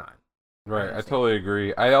 Like, what's going on? Right, I totally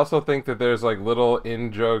agree. I also think that there's like little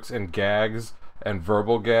in jokes and gags and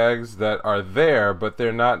verbal gags that are there, but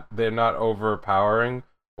they're not overpowering,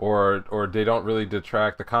 or they don't really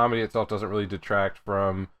detract. The comedy itself doesn't really detract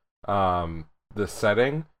from the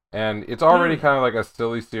setting. And it's already kind of like a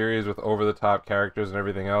silly series with over-the-top characters and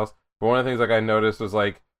everything else. But one of the things like I noticed was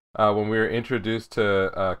like when we were introduced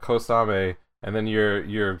to Kosame, and then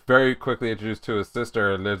you're very quickly introduced to his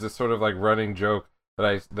sister, and there's this sort of like running joke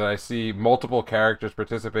that I see multiple characters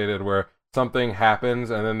participated, where something happens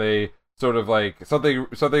and then they sort of like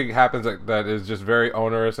something happens that is just very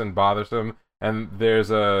onerous and bothersome, and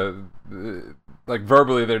there's a like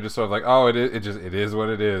verbally they're just sort of like, oh, it is what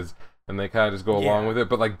it is. And they kind of just go along with it,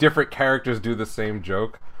 but like different characters do the same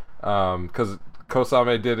joke. Because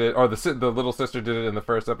Kosame did it, or the little sister did it in the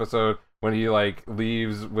first episode when he like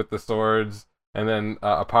leaves with the swords, and then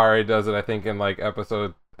Appare does it, I think, in like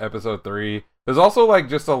episode 3. There's also like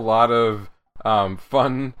just a lot of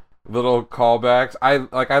fun little callbacks.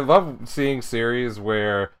 I love seeing series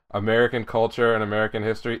where American culture and American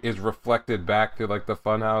history is reflected back through like the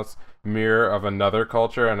funhouse mirror of another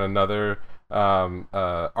culture and another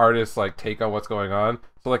artists like take on what's going on.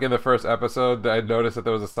 So like in the first episode, I noticed that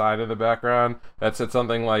there was a sign in the background that said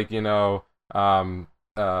something like, you know, all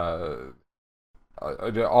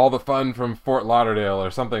the fun from Fort Lauderdale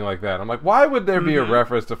or something like that. I'm like, why would there be a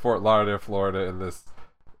reference to Fort Lauderdale, Florida in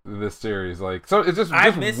this series? Like, so it's just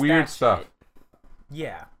weird stuff.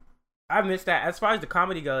 Yeah, I missed that. As far as the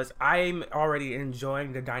comedy goes, I'm already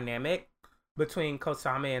enjoying the dynamic between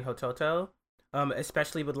Kosame and Hototo,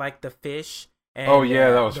 especially with like the fish Oh and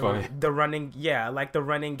yeah, that was funny. the running, yeah, like the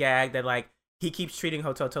running gag that like he keeps treating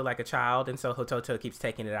Hototo like a child, and so Hototo keeps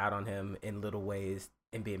taking it out on him in little ways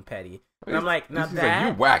and being petty. And I'm like, now He's that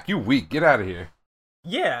like, you whack, you weak, get out of here.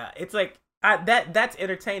 yeah, it's like that's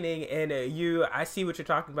entertaining, and I see what you're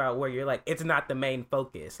talking about, where you're like, it's not the main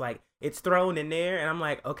focus, like it's thrown in there, and I'm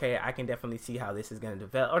like, okay, I can definitely see how this is gonna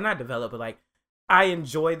develop, or not develop, but like I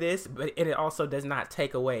enjoy this, but it also does not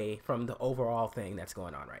take away from the overall thing that's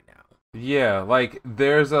going on right now. Yeah, like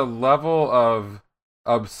there's a level of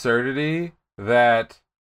absurdity that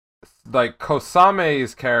like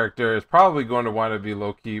Kosame's character is probably going to want to be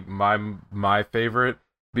low key my favorite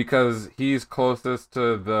because he's closest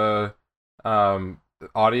to the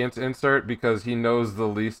audience insert because he knows the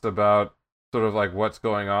least about sort of like what's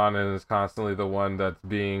going on and is constantly the one that's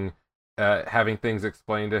being having things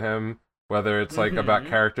explained to him, whether it's like about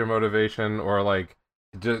character motivation or like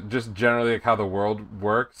just generally like how the world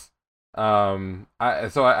works.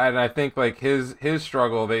 I think like his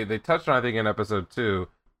struggle they touched on, I think, in episode 2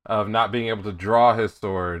 of not being able to draw his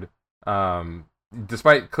sword,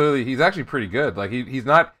 despite clearly he's actually pretty good. Like he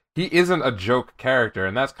isn't a joke character,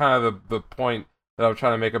 and that's kind of the point that I'm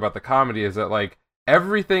trying to make about the comedy, is that like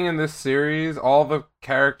everything in this series, all the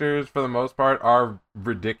characters for the most part are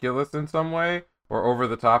ridiculous in some way or over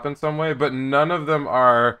the top in some way, but none of them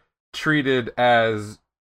are treated as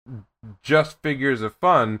just figures of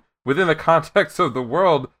fun. Within the context of the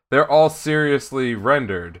world, they're all seriously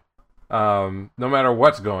rendered, no matter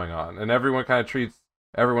what's going on, and everyone kind of treats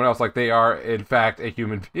everyone else like they are in fact a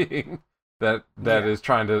human being that is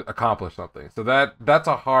trying to accomplish something. So that's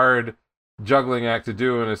a hard juggling act to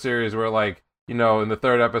do in a series where, like, you know, in the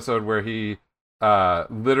 3rd episode where he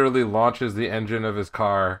literally launches the engine of his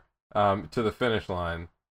car to the finish line,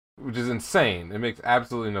 which is insane. It makes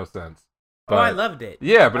absolutely no sense. But, I loved it.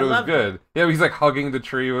 Yeah, but it was good. Yeah, he's like hugging the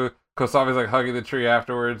tree. Kosame's like hugging the tree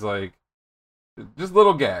afterwards. Like, just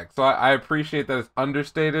little gags. So I appreciate that it's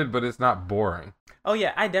understated, but it's not boring. Oh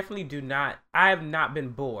yeah, I definitely do not. I have not been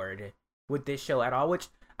bored with this show at all. Which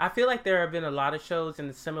I feel like there have been a lot of shows in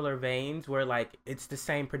the similar veins where like it's the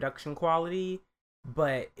same production quality,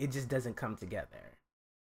 but it just doesn't come together.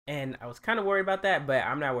 And I was kind of worried about that, but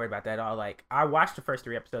I'm not worried about that at all. Like, I watched the first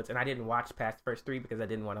 3 episodes, and I didn't watch past the first 3 because I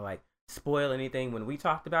didn't want to like spoil anything when we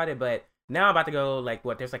talked about it. But now I'm about to go, like,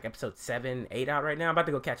 there's like episode 7, 8 out right now. I'm about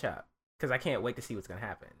to go catch up because I can't wait to see what's gonna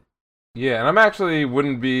happen. Yeah, and I'm actually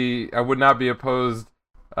I would not be opposed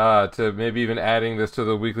to maybe even adding this to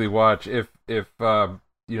the weekly watch if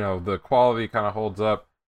you know, the quality kind of holds up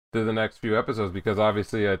through the next few episodes, because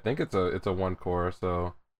obviously I think it's a one core,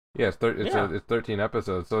 so yeah, it's 13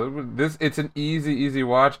 episodes, so it's an easy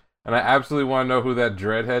watch, and I absolutely want to know who that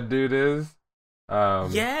Dreadhead dude is.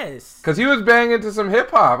 Yes, because he was banging to some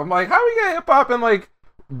hip hop. I'm like, how we get hip hop in like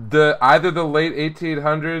either the late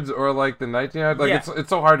 1800s or like the 1900s? Like, it's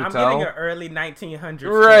so hard to tell. I'm getting an early 1900s,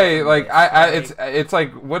 right? Like it's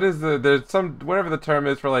like, what is there's some, whatever the term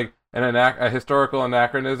is for like a historical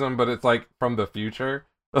anachronism, but it's like from the future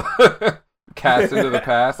cast into the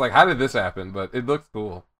past. Like, how did this happen? But it looks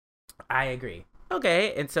cool. I agree.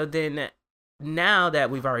 Okay, and so then now that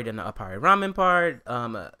we've already done the Appare Ramen part,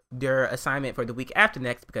 their assignment for the week after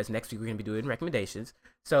next, because next week we're going to be doing recommendations.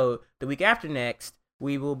 So the week after next,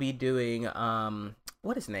 we will be doing,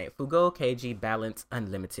 what is his name? Fugo Keiji Balance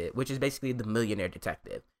Unlimited, which is basically the millionaire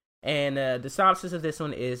detective. And the synopsis of this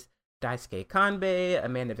one is: Daisuke Kanbei, a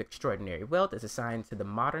man of extraordinary wealth, is assigned to the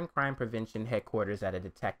Modern Crime Prevention headquarters at a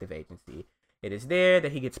detective agency. It is there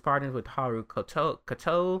that he gets partnered with Haru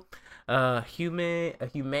Koto, a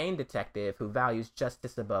humane detective who values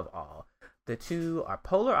justice above all. The two are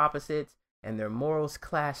polar opposites, and their morals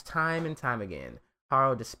clash time and time again.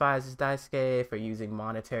 Haru despises Daisuke for using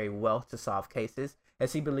monetary wealth to solve cases,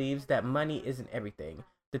 as he believes that money isn't everything.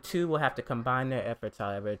 The two will have to combine their efforts,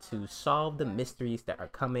 however, to solve the mysteries that are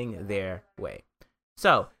coming their way.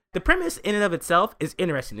 So, the premise in and of itself is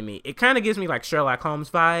interesting to me. It kind of gives me like Sherlock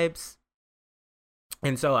Holmes vibes.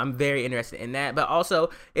 And so I'm very interested in that. But also,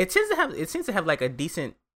 it seems to have like a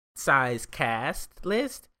decent size cast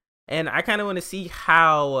list. And I kind of want to see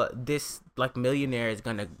how this like millionaire is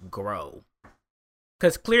going to grow.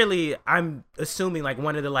 Because clearly, I'm assuming like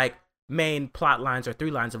one of the like main plot lines or 3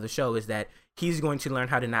 lines of the show is that he's going to learn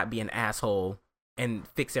how to not be an asshole and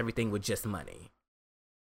fix everything with just money.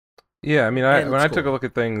 Yeah, I mean, when I took a look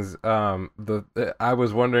at things, I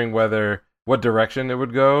was wondering what direction it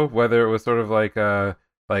would go, whether it was sort of like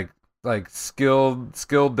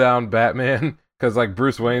skilled down Batman, because like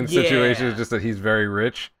Bruce Wayne's situation is just that he's very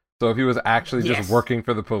rich, So if he was actually Yes. just working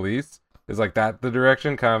for the police, is like that the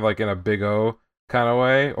direction, kind of like in a Big O kind of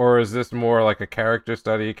way, or is this more like a character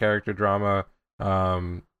study, character drama?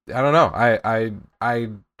 I don't know.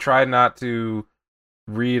 I try not to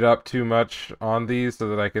read up too much on these so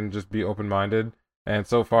that I can just be open minded. And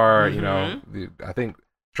so far, you know, I think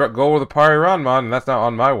struck gold with a Pariranman, and that's not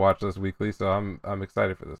on my watch list weekly, so I'm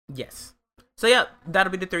excited for this. Yes. So yeah,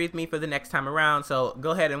 that'll be the 3 with me for the next time around. So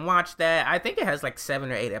go ahead and watch that. I think it has like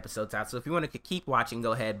 7 or 8 episodes out. So if you want to keep watching,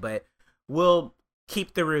 go ahead. But we'll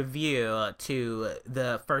keep the review to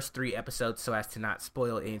the first 3 episodes so as to not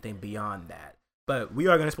spoil anything beyond that. But we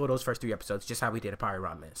are going to spoil those first 3 episodes, just how we did a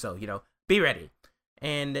Pariranman. So, you know, be ready.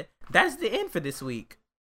 And that's the end for this week.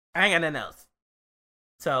 I ain't got nothing else.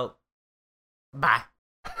 So, bye.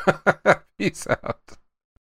 Peace out.